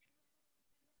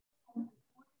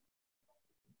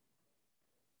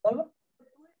बरोबर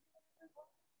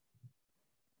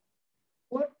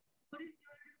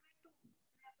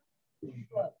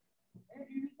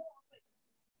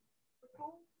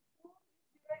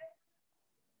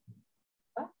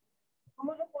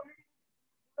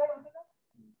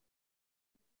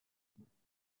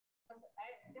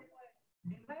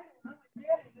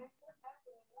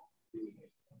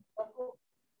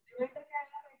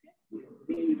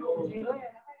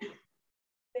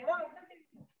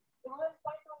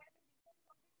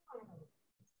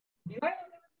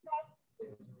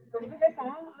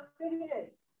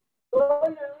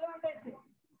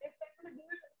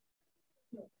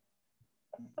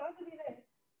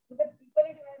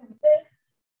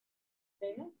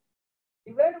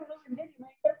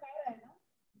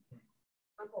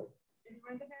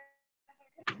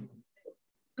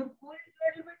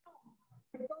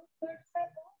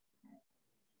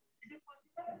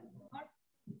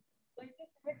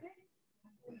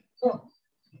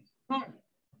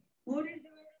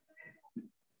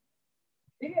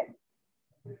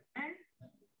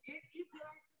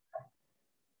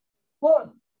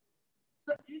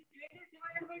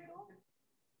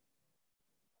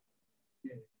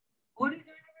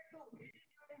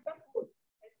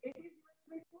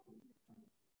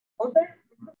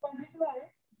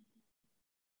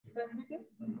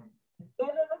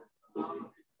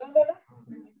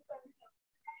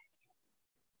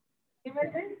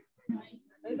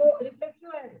सिमेट्री तो रिफ्लेक्सिव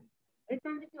आहे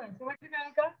रिफ्लेक्टिव्ह आहे सिमेट्री काय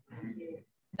का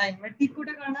नाही मग टिक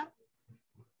कुठे करणार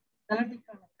त्याला टिक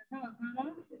करणार कशा करणार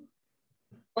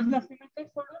बदला सिमेट्री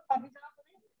सोडून बाकीच्याला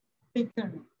तुम्ही टिक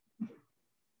करणार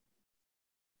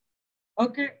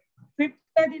ओके फिफ्थ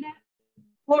काय दिले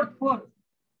फोर्थ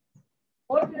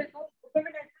देखो उसमें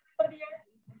भी नेक्स्ट नंबर दिया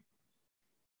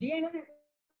है ना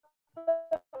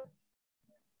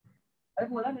अरे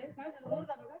बोला नहीं काय झालं बोल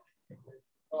झालं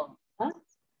का हां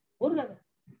बोल झालं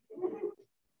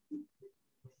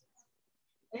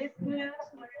a square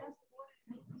minus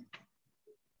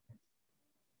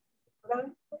 4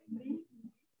 3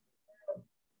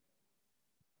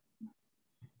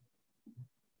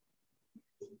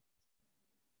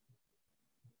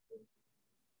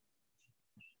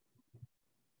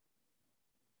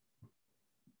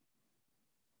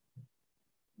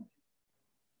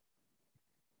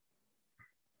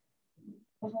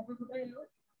 तो सब कुछ है लो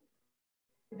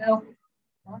जाओ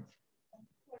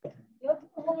यो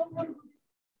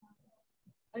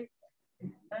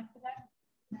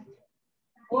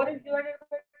फोर इज डिवाइडेड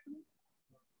बाय 2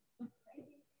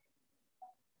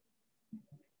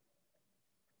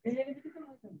 ये किती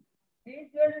समजतं a is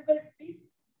divided by b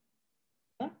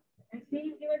and c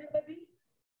is divided by b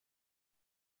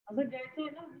असं द्यायचं आहे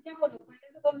ना मी काय बोलतो पहिले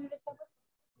तर दोन मिनिट टाका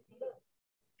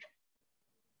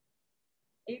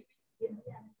एक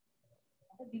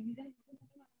आता डिव्हिजन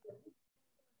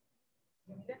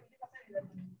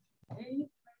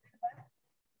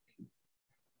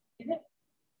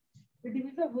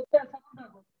डिव्हिजन होतं असं पण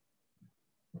दाखव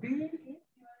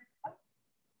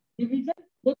डिव्हिजन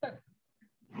होतं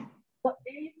तर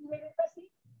a is divided by c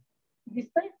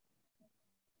दिसतंय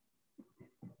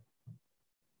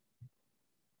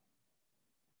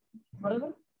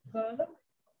बरोबर कळलं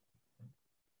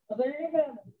सगळं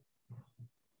कळलं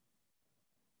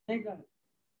नाही कळलं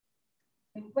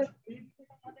सिंपल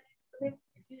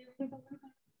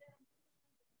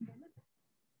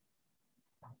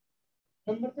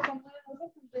नंबरचे कंपारिजन होतं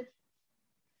समजेल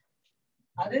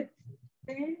अरे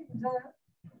ते जर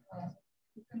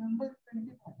नंबर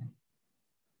 25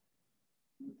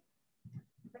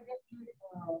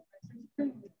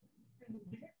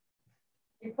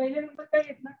 एक पहिले नंबर काय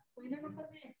घेतला पहिले नंबर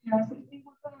नाही या 16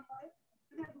 कोणता नंबर आहे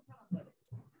दुसरा नंबर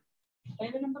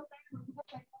पहिले नंबर काय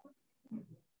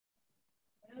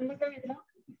पहिले नंबर काय घेतला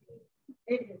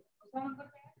 8 दुसरा नंबर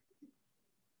काय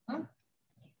हां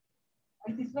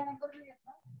आणि तिसरा नंबर काय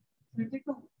घेतला 32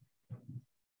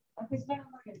 और तीसरा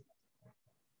नंबर घेतला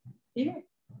ठीक है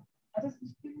अच्छा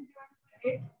 16 divided by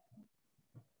 8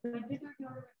 32 divided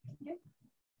by 8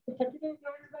 तो 32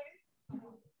 divided by 8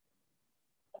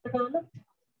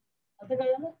 आता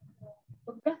कळलं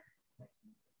पक्का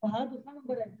हा दूसरा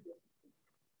नंबर आहे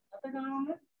आता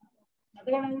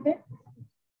काय मांगते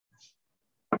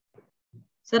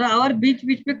सर आवाज बीच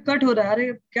बीच पे कट हो रहा है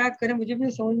अरे क्या करें मुझे भी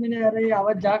समझ में नहीं आ रहा है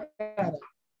आवाज जा कहाँ रहा है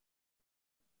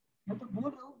मैं तो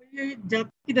बोल रहा हूँ भैया ये जा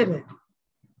किधर है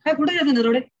काय कुठे जाते ना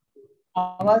रोडे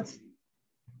आवाज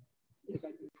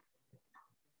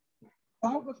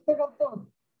काय गोष्ट करतो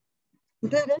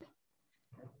कुठे रे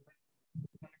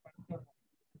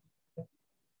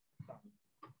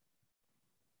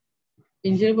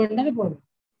इंजिनियर बनना है बोल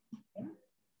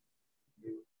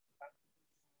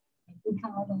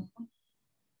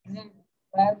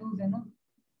बाहेर दूर आहे ना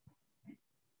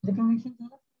कनेक्शन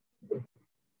झालं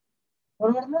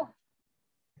बरोबर ना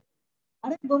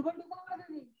अरे बरोबर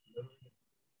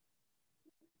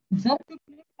जर ती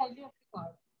क्लिक पाहिजे असते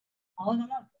कार्ड आवाज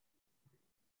आला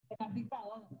त्या कार्डिकचा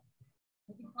आवाज आला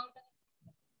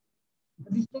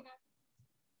दिसते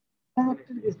काय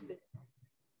दिसते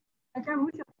काय होऊ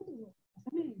शकतो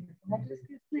असं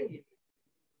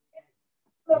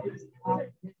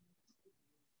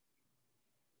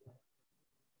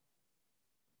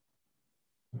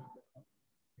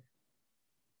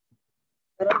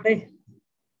नाही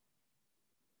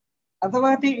आता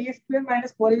बघा ते ए स्क्वेअर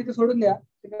मायनस 4 इथे सोडून द्या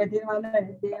ते काय ते मला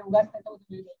आहे ते उगाच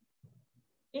त्याच्यामध्ये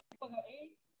एक बघा ए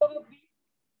तर बी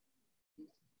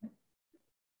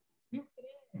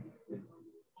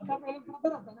आता पहिले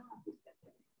बरोबर होता ना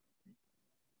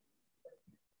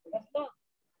कसं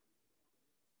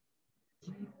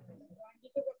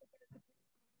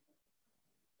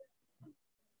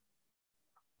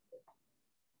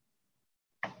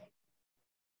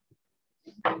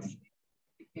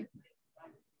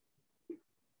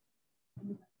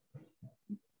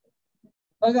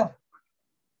बघा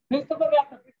नुसतं बघा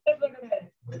आता पिक्चर वगैरे आहे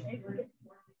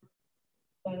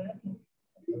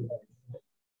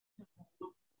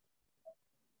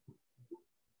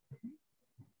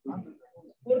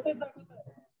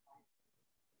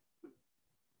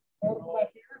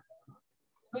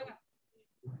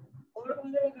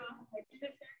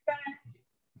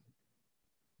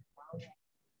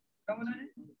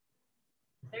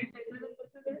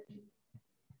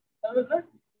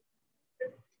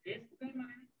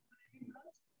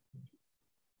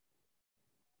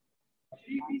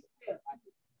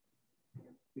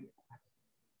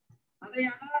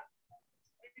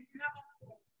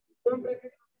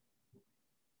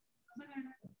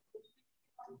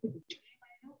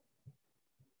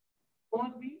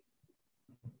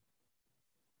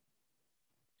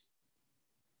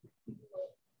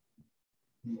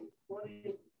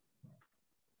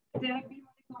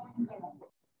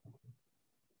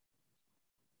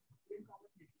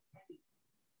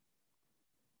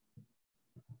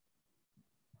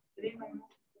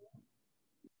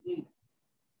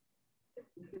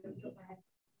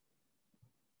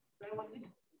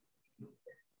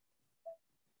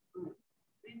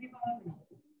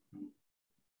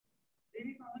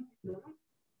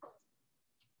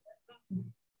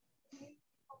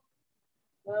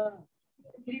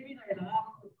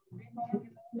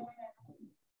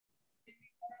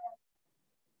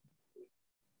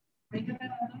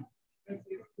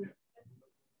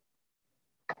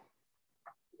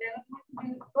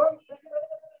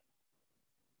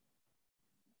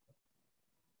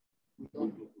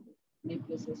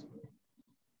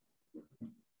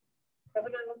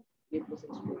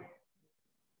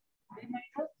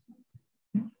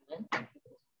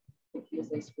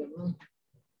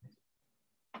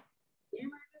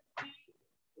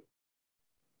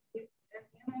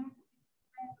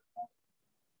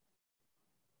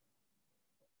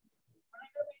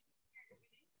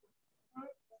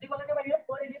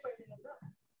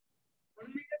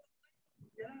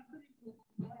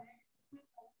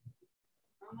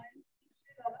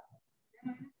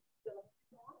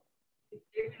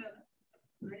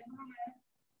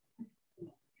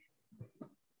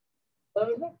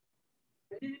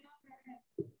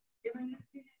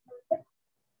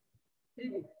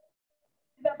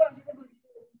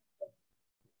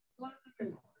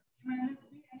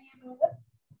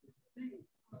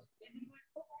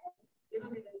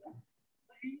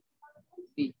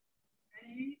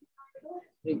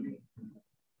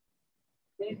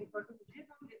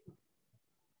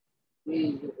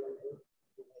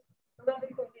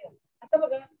आता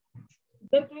बघा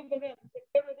जर तुम्ही बघा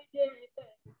सेक्टरमध्ये जे येत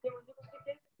आहे ते म्हणजे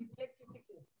कोणते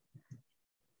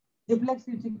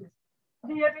रिफ्लेक्सिव्ह केस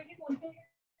म्हणजे यापैकी कोणते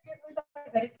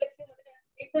रिफ्लेक्सिव्ह मध्ये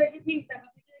एक तर आहे की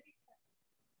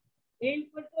ए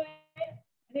इक्वल टू आहे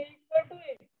आणि इक्वल टू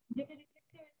ए जे की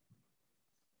रिफ्लेक्सिव्ह आहे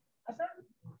असं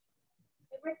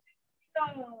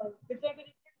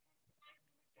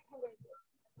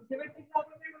सिमेट्रिक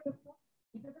आपण काय करू शकतो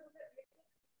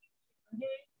म्हणजे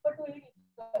ए equal to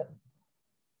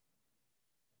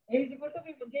A is equal to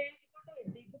be म्हणजे ए इक्वल टू ए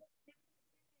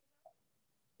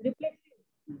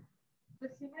रिफ्लेक्सिव्ह तर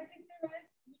सिमेट्रिकच्या वेळेस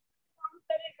कॉमन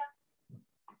करेल का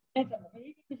नाही चला हे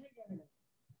विषय घ्यायला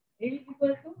ए इज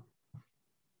इक्वल टू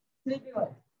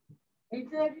 3p1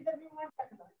 याच्या ऐवजी तर मी 1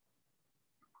 टाकला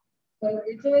तर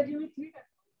याच्या ऐवजी मी 3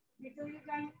 टाकतो याच्या ऐवजी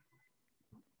काय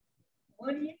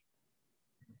 1 येईल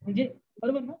म्हणजे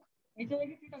बरोबर ना याच्या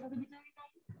ऐवजी 3 टाकतो याच्या ऐवजी काय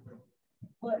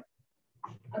 1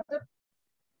 आता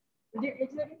म्हणजे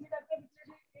याच्या ऐवजी 3 टाकतो याच्या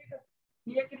ऐवजी 1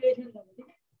 ही एक रिलेशन झालं ठीक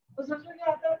आहे तो समजून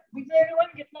घ्या आता याच्या ऐवजी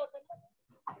 1 घेतला होता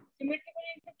ना सिमेट्रिक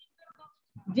मध्ये इंटरचेंज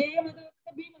करतो जे ए मध्ये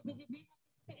होतं बी मध्ये जे बी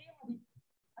मध्ये ए मध्ये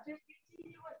आता ची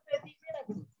जी वस्तू आहे ती इकडे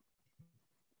टाकली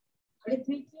आणि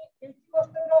 3 ची एची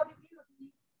वस्तू होती ती होती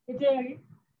त्याच्या ऐवजी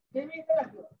जे मी इथे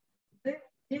टाकलं तर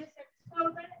हे सॅटिस्फाय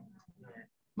होत आहे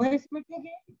मग सिमेट्रिक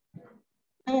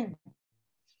आहे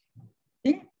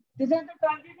ठीक त्याच्यानंतर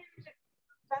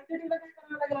ट्रान्झिटिव्हला काय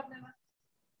करावं लागेल आपल्याला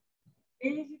ए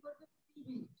is equal to C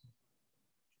B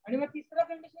आणि मग तिसरा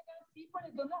कंडिशन काय सी पण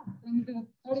येतो ना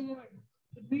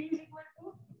बी इज इक्वल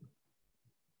टू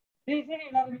सी इथे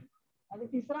येणार नाही आणि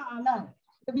तिसरा आला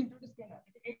तर मी इंट्रोड्यूस केला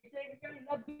याच्या एक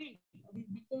लिहिला बी आणि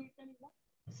बीच्या एक लिहिला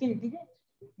सी ठीक आहे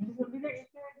म्हणजे समजा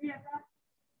याच्या ऐवजी आता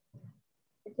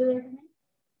याच्या ऐवजी मी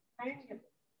 9 घेतो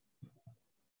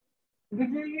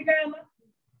बीच्या ऐवजी काय आला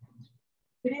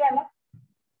 3 आला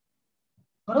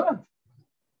बरोबर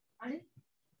आणि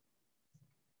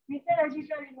बीच्या ऐवजी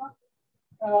काय लिहिलं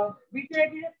बीच्या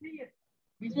ऐवजी 3 येत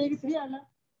बीच्या ऐवजी 3 आला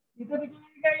इथं बीच्या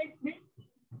ऐवजी काय येईल 3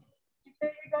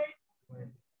 इथे काय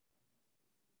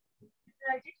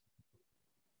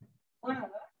 1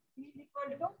 आला C is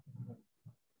equal to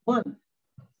 1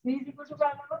 C is equal to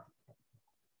काय आला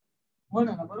 1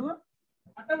 आला बरोबर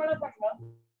आता मला सांगा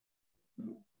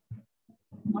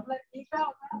आपला ए काय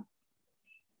होता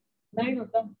 9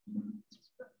 होता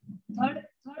थर्ड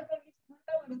कंडिशन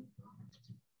काय होईल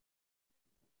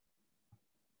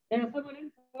हे असं बनेल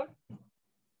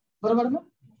बरोबर ना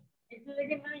इथे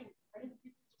लेके 9 आणि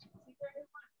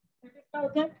काय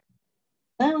होते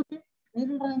काय होते हे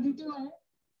ट्रान्झिटिव्ह आहे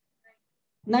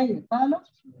नाही कळालं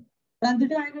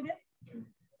ट्रान्झिटिव्ह आहे का ते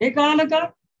हे कळालं का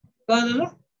कळालं ना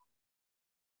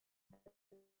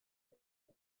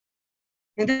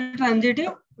हे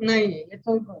ट्रान्झिटिव्ह नाही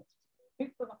याचं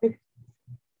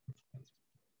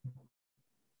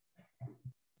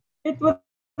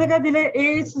काय दिले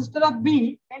ए सिस्टर ऑफ बी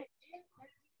and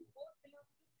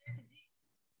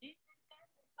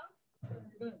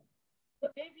तो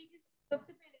ए बी की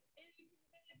सबसे पहले ए बी की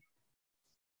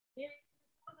ये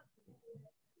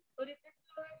और ये क्या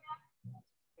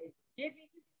ए बी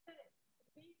की सिस्टर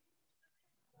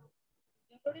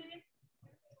है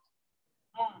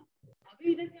हाँ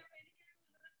अभी इधर क्या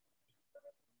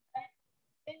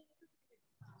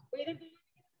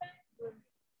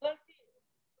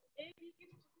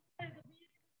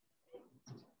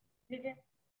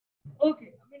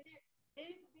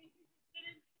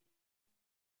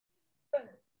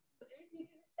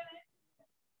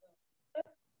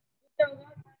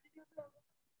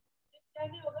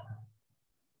नहीं होगा,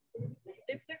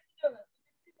 रिफ्लेक्स होगा,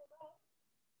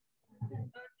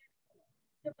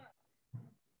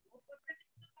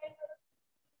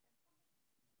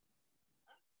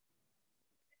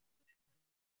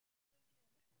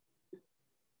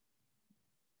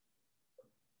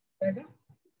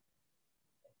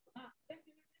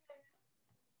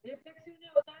 रिफ्लेक्सिव जो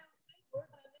होता है वो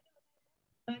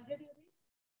ट्रांजिटिव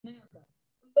नहीं होता।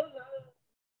 तो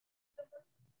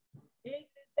A is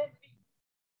less than B.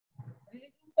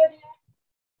 Relation कर लिया,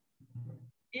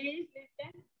 A is less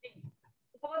than B.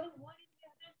 So suppose 1 is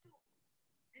less than 2,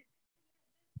 and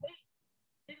 3,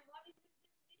 then 1 is less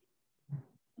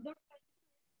than 3.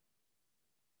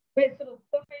 Wait, so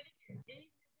पहले A is less than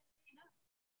B ना,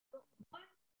 तो 1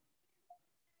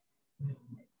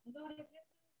 तो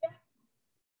रिफ्लेक्सिव क्या?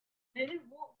 नहीं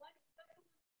वो 1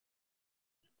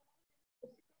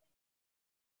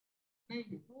 नहीं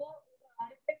वो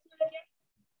रिफ्लेक्सिव क्या?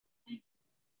 नहीं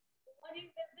 1 is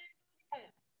less than 2 दिखाया,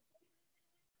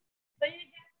 सही है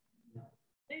क्या?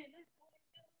 नहीं ना,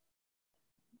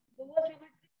 तो वो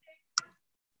सिमेट्रिक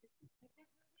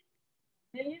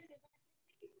नहीं है,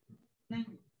 नहीं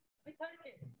अभी third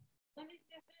case 1 is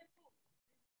less than 2,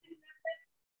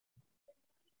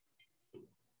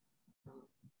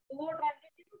 तो वो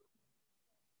ट्रांजिटिव,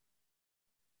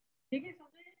 ठीक है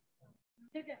समझे?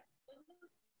 ठीक है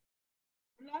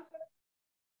lock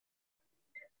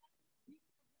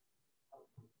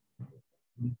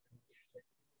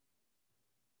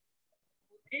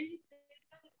A is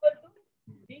equal to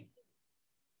B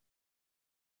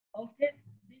और फिर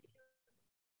B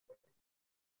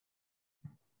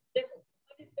देखो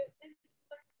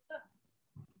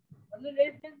मतलब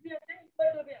लेस देन भी होता है,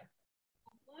 इक्वल हो गया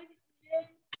 1 इसलिए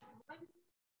 1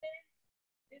 से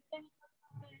लेस देन इक्वल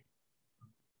है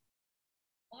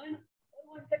 1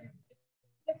 और 1 तक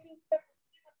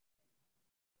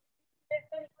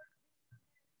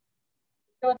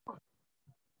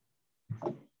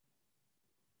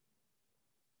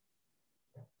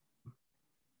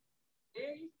A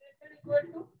is less than equal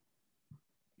to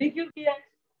B क्यों किया है?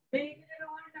 B की जगह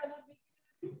 1 डाला, B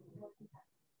की जगह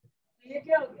ये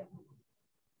क्या हो गया?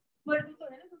 इक्वल टू तो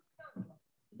है ना दूसरा,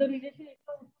 तो रिलेशन एक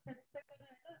तो उसको सेटिस्फाई करना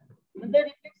है ना, मतलब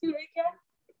रिफ्लेक्सिव है क्या?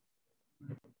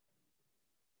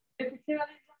 ये पीछे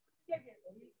वाले एग्जांपल क्या किया था?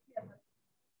 ये किया था,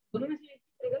 दोनों में से एक ही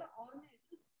करेगा ना, और में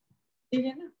ठीक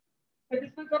है ना,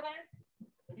 सेटिस्फाई कर रहा है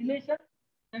रिलेशन,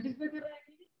 सेटिस्फाई कर रहा है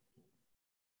कि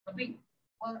अभी,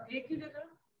 और एक की जगह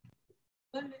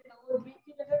 1 लेता हूं और B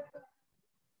की जगह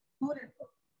 2 लेता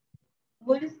हूं,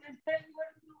 वो इस लेस देन इक्वल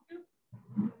टू क्यों?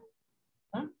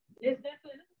 हां लेस देन तो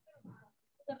है ना,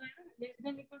 कर रहा है ना, लेस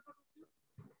देन इक्वल टू क्यों?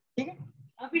 ठीक है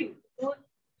अभी और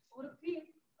फिर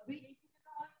अभी एक की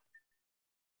जगह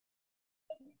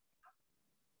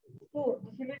तो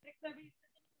सिमेट्रिक का भी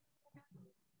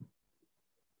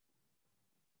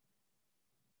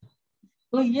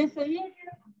तो ये सही है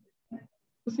क्या?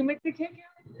 तो सिमेट्रिक है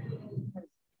क्या?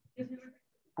 ये सिमेट्रिक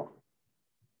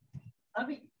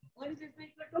अभी 1 is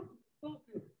equal to 2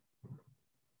 क्यों?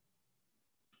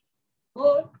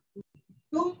 और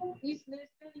 2 is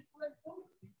less than equal to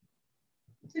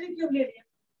 3 क्यों ले लिया?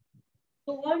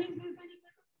 तो 1 is less than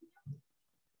equal to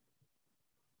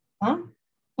हाँ,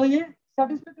 तो ये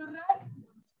सेटिस्फाई कर रहा है,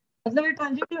 मतलब ये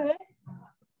ट्रांजिटिव है।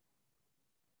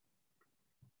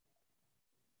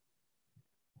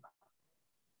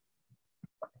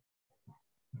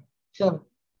 चलो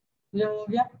ये हो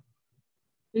गया,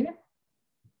 ठीक है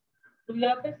तो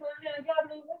यहाँ पे समझ में आ गया आप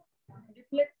लोगों को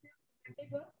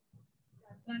रिफ्लेक्सिव और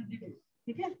ट्रांजिटिव,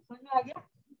 ठीक है समझ में आ गया।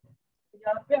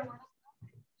 यहाँ पे हमारा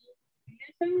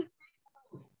रिलेशन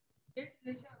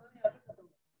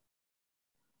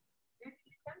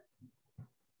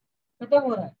खत्म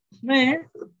हो रहा है, इसमें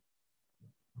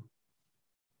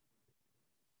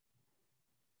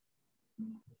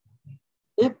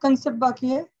एक कंसेप्ट बाकी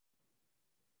है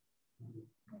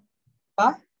का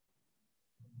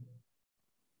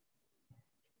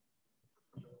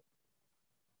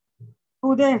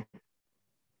to the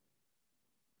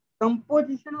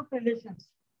composition of relations,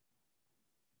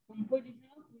 composition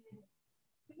of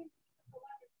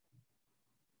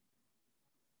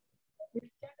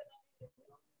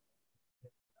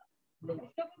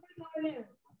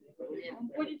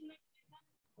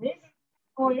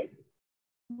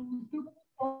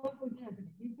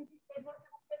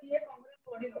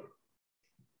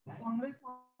Congress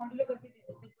modulo करके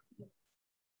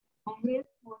कांग्रेस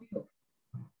मॉड्यूलो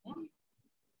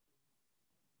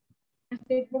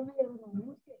स्टेट बोर्ड में जरूर होंगे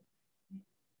उसके,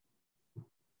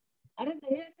 अरे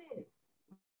नहीं ऐसे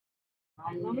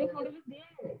कांग्रेस मॉड्यूलो दिए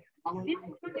सिर्फ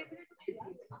उसको डेफिनेट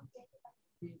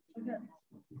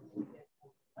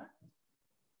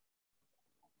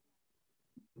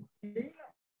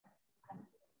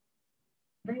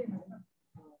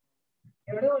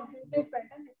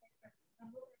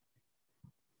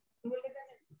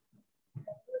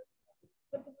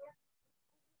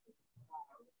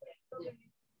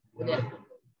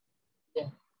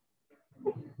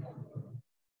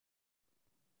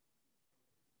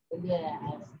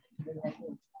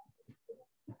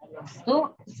तो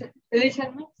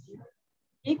रिलेशन में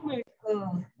एक मिनट,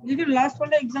 ये जो लास्ट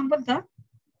वाला एग्जांपल था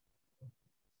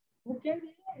वो क्या है?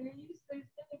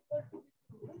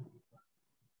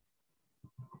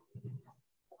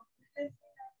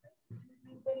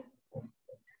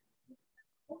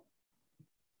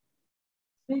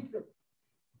 ठीक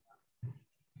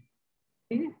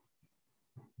है,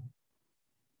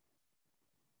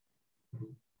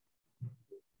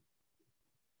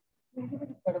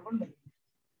 गड़बड़ लगी।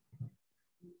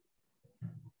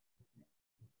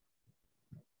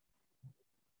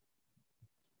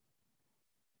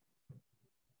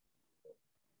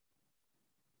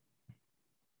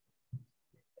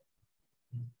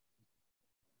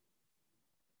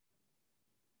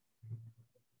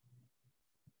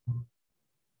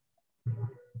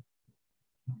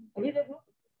 अभी देखो,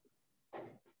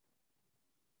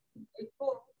 एक को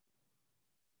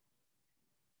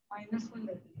 -1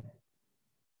 लेते हैं,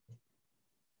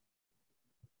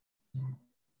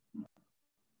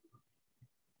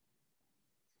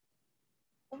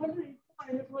 तो मतलब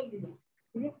 -1 लिया,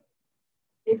 ठीक है।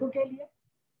 एक को क्या लिया,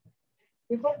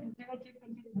 देखो जगह चेक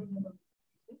करके देखो,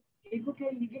 एक को क्या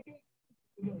नेगेटिव,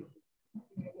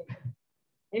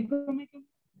 एक को में क्या,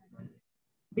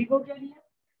 बी को क्या लिया,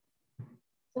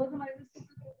 तो -6 से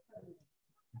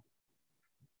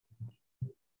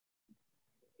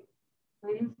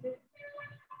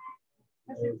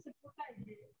छोटा है,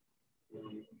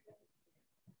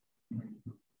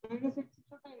 -1 से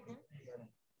छोटा है क्या?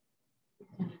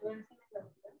 तो ऐसा नहीं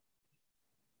करते,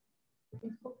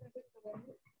 इसको कैसे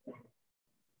करेंगे?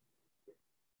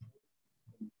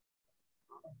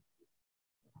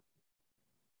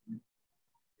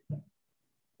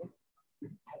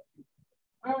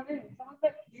 हाँ नहीं समझ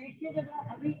तक एक की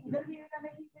जगह अभी इधर भी है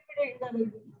नहीं, इधर भी है,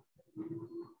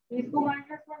 इसको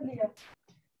 -1 दिया,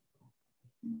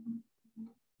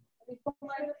 इसको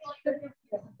 -1 करके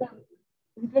किया,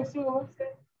 रिफ्लेक्सिव होल से।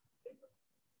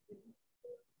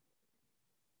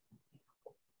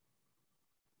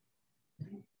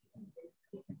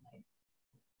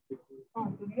 हाँ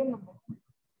तो रियल नंबर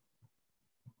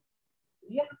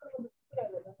ये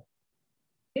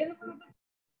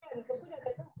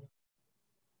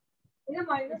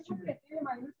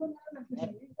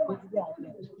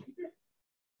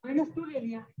 -2 ले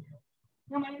लिया,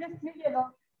 या -3 ले लो,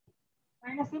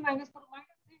 -3 -4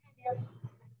 -3 ले लिया,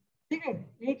 ठीक है।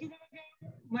 ए की जगह क्या है,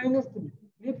 -3,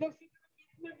 रिफ्लेक्सिव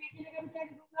में बी की जगह क्या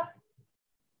दूंगा,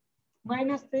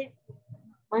 -3,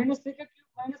 -3 का क्यूब,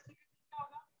 -3 का कितना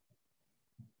होगा,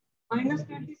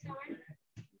 -27,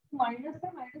 माइनस से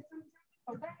 -27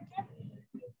 छोटा है क्या,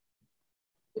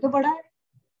 ये तो बड़ा है,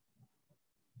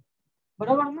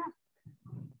 बराबर ना।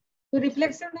 तो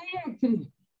रिफ्लेक्शन नहीं है एक्चुअली,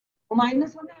 वो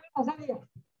 -1 ने हमें फंसा दिया,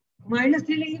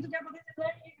 -3 लेंगे तो क्या पता चल रहा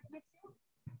है ये रिफ्लेक्सिव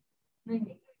नहीं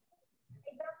है।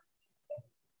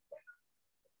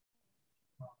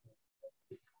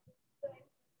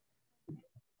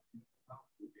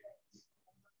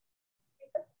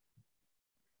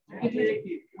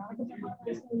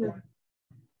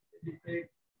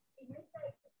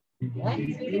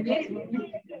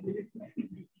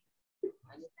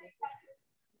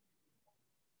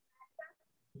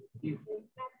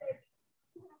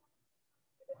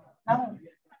 हाँ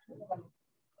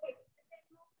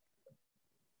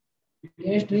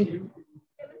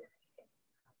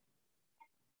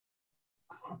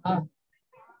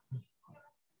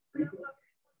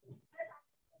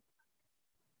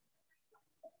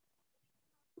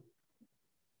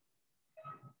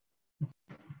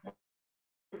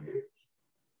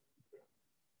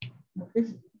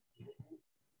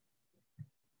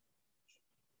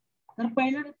तर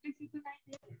पहिला रिफ्लेक्सिव नाही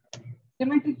आहे,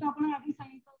 सिमेट्रिक तो आपण आधी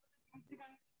सांगितलं होतं,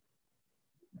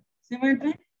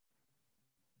 सिमेट्रिक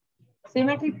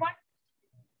सिमेट्रिक पण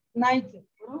नाहीच आहे,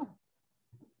 बरोबर।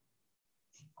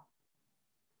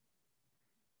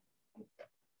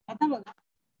 आता बघा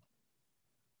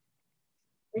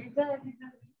एचा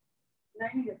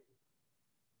नाही घेत,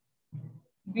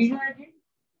 बीचा आहे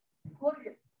 4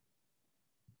 घेत,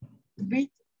 बी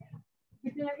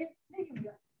किती आहे 3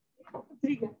 घेऊया,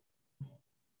 3 घ्या,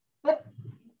 तर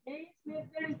a is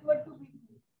equal to b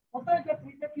होता है क्या,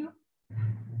 3 का क्यूब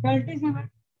 27,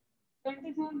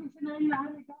 27 पेक्षा 9 लहान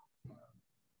आहे का,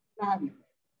 लहान आहे,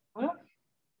 बरोबर।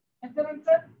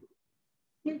 त्याच्यानंतर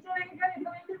सीचा आहे का, इथं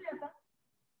आता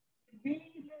b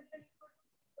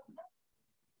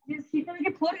सीचा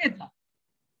आहे 4 घेतला,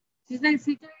 सीचा आहे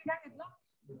काय घेतला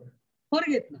 4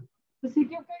 घेतला, तर सी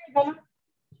क्यूब काय घेतला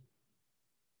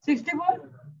 64,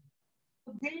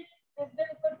 तो be less than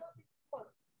equal to 64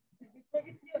 जिससे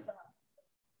कि 3 होता है,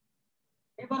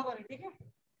 हे बरोबर आहे. ठीक आहे,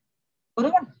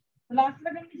 बरोबर. लास्टला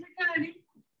कंडिशन काय आली,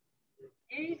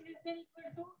 ए is less than equal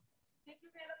to C Q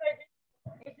द्यायला पाहिजे.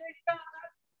 इथे काय होता,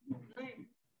 नाही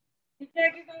तिथे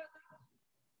की काय होता,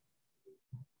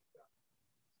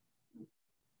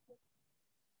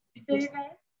 तिथे काय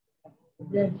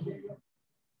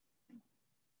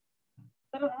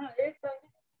तर हा एक पाहिजे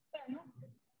आहे ना,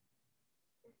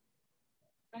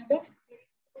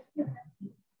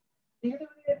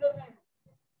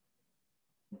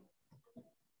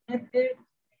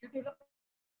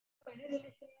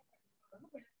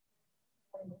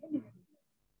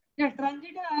 काय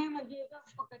ट्रान्झिट आहे म्हणजे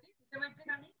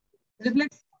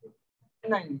रिफ्लेक्स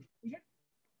नाही. ठीक आहे,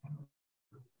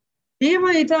 ते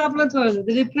मग इथं आपलं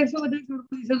रिफ्लेक्स मध्ये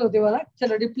दिसत होते मला.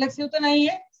 चलो रिफ्लेक्सिव्ह तर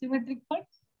नाहीये, सिमेट्रिक पण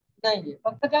नाहीये,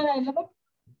 फक्त काय राहिलं बघ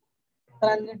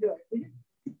ट्रान्झिटिव्ह आहे.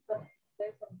 ठीक आहे,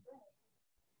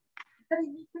 तर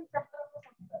इनिशियल चॅप्टर आपलं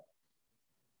संपलं.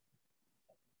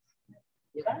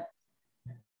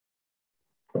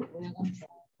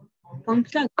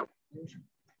 फंक्शन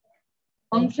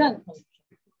फंक्शन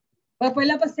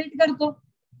पहिला आपण सेट करतो,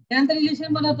 त्यानंतर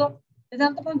रिलेशन बनवतो,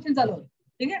 त्याच्यानंतर फंक्शन चालू होतं.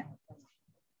 ठीक आहे,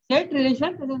 सेट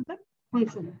रिलेशन त्याच्यानंतर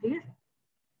फंक्शन. ठीक आहे,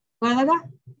 कळलं का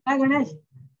काय गणेश,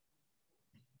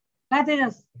 काय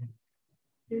तेजस,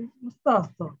 मस्त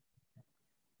असतो.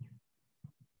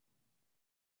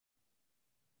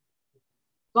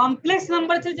 कॉम्प्लेक्स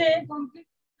नंबरचे जे कॉम्प्लेक्स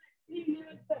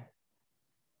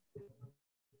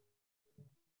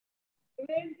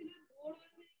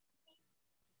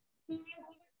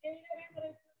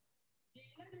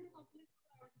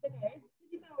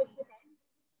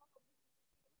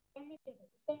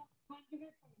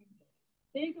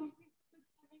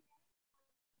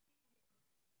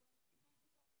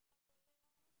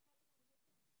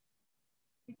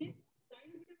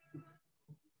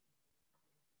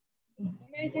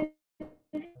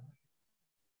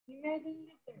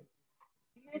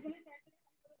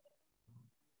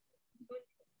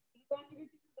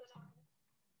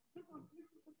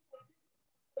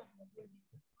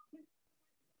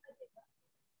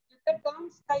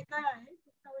टर्म्स काय काय आहे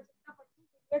त्याची आवश्यकता पडते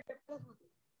वेगळ्या चॅप्टर्स मध्ये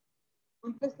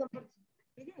कॉम्प्लेक्स नंबरची.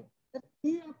 ठीक आहे, तर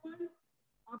ती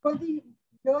आपण ती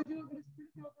जेव्हा जेव्हा ग्रेस्पिड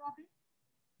ठेवतो आपण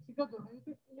शिकवतो, आणि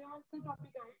ते 11th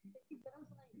टॉपिक आहे, त्याची गरज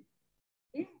नाही.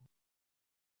 ठीक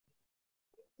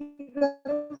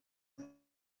गरज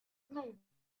नाही.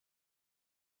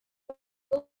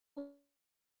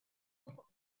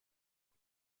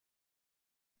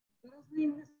 गरज नाही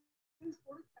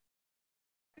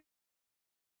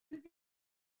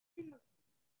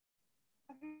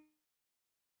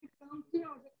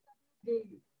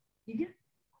ठीक है,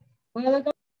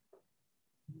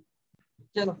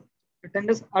 चलो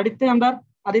अटेंडेंस आदित्य आमदार,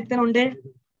 आदित्य लोंढे,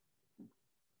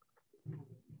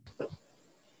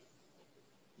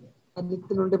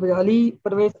 आदित्य लोंढे बजाली,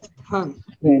 परवेश खान,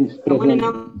 अमन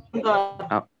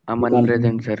इनामदार, अमन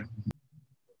प्रेजेंट सर,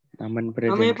 अमन Amay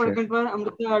present sir. पडकटवार,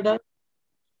 Amrita order,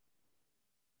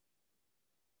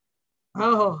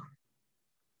 हो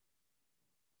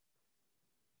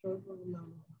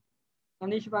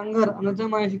अनिश बांगर, अनुजा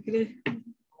माहेशिकरे,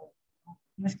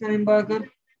 अनुष्का निंबाळकर,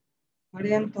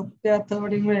 हरियान थोपटे,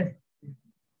 अथर्वडिंगळे,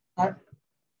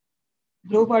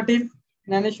 ध्रुव पाटील,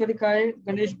 ज्ञानेश्वरी काळे,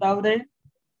 गणेश दावरे,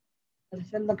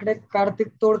 हर्षल लकडे, कार्तिक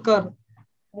तोडकर,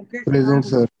 प्रेजेंट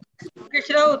सर.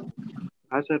 मुकेश राउत,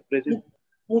 हाँ सर प्रेजेंट.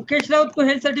 मुकेश राउत को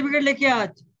हेल्थ सर्टिफिकेट लेके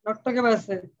आज डॉक्टर के पास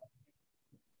से. ठीक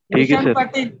है निशांत सर.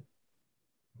 पाटिल,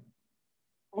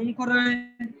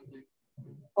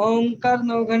 ओंकार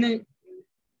नवघणे,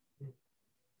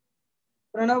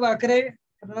 प्रणव आकरे,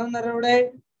 प्रणव नरवडे,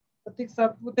 प्रतीक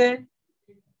सातपुते,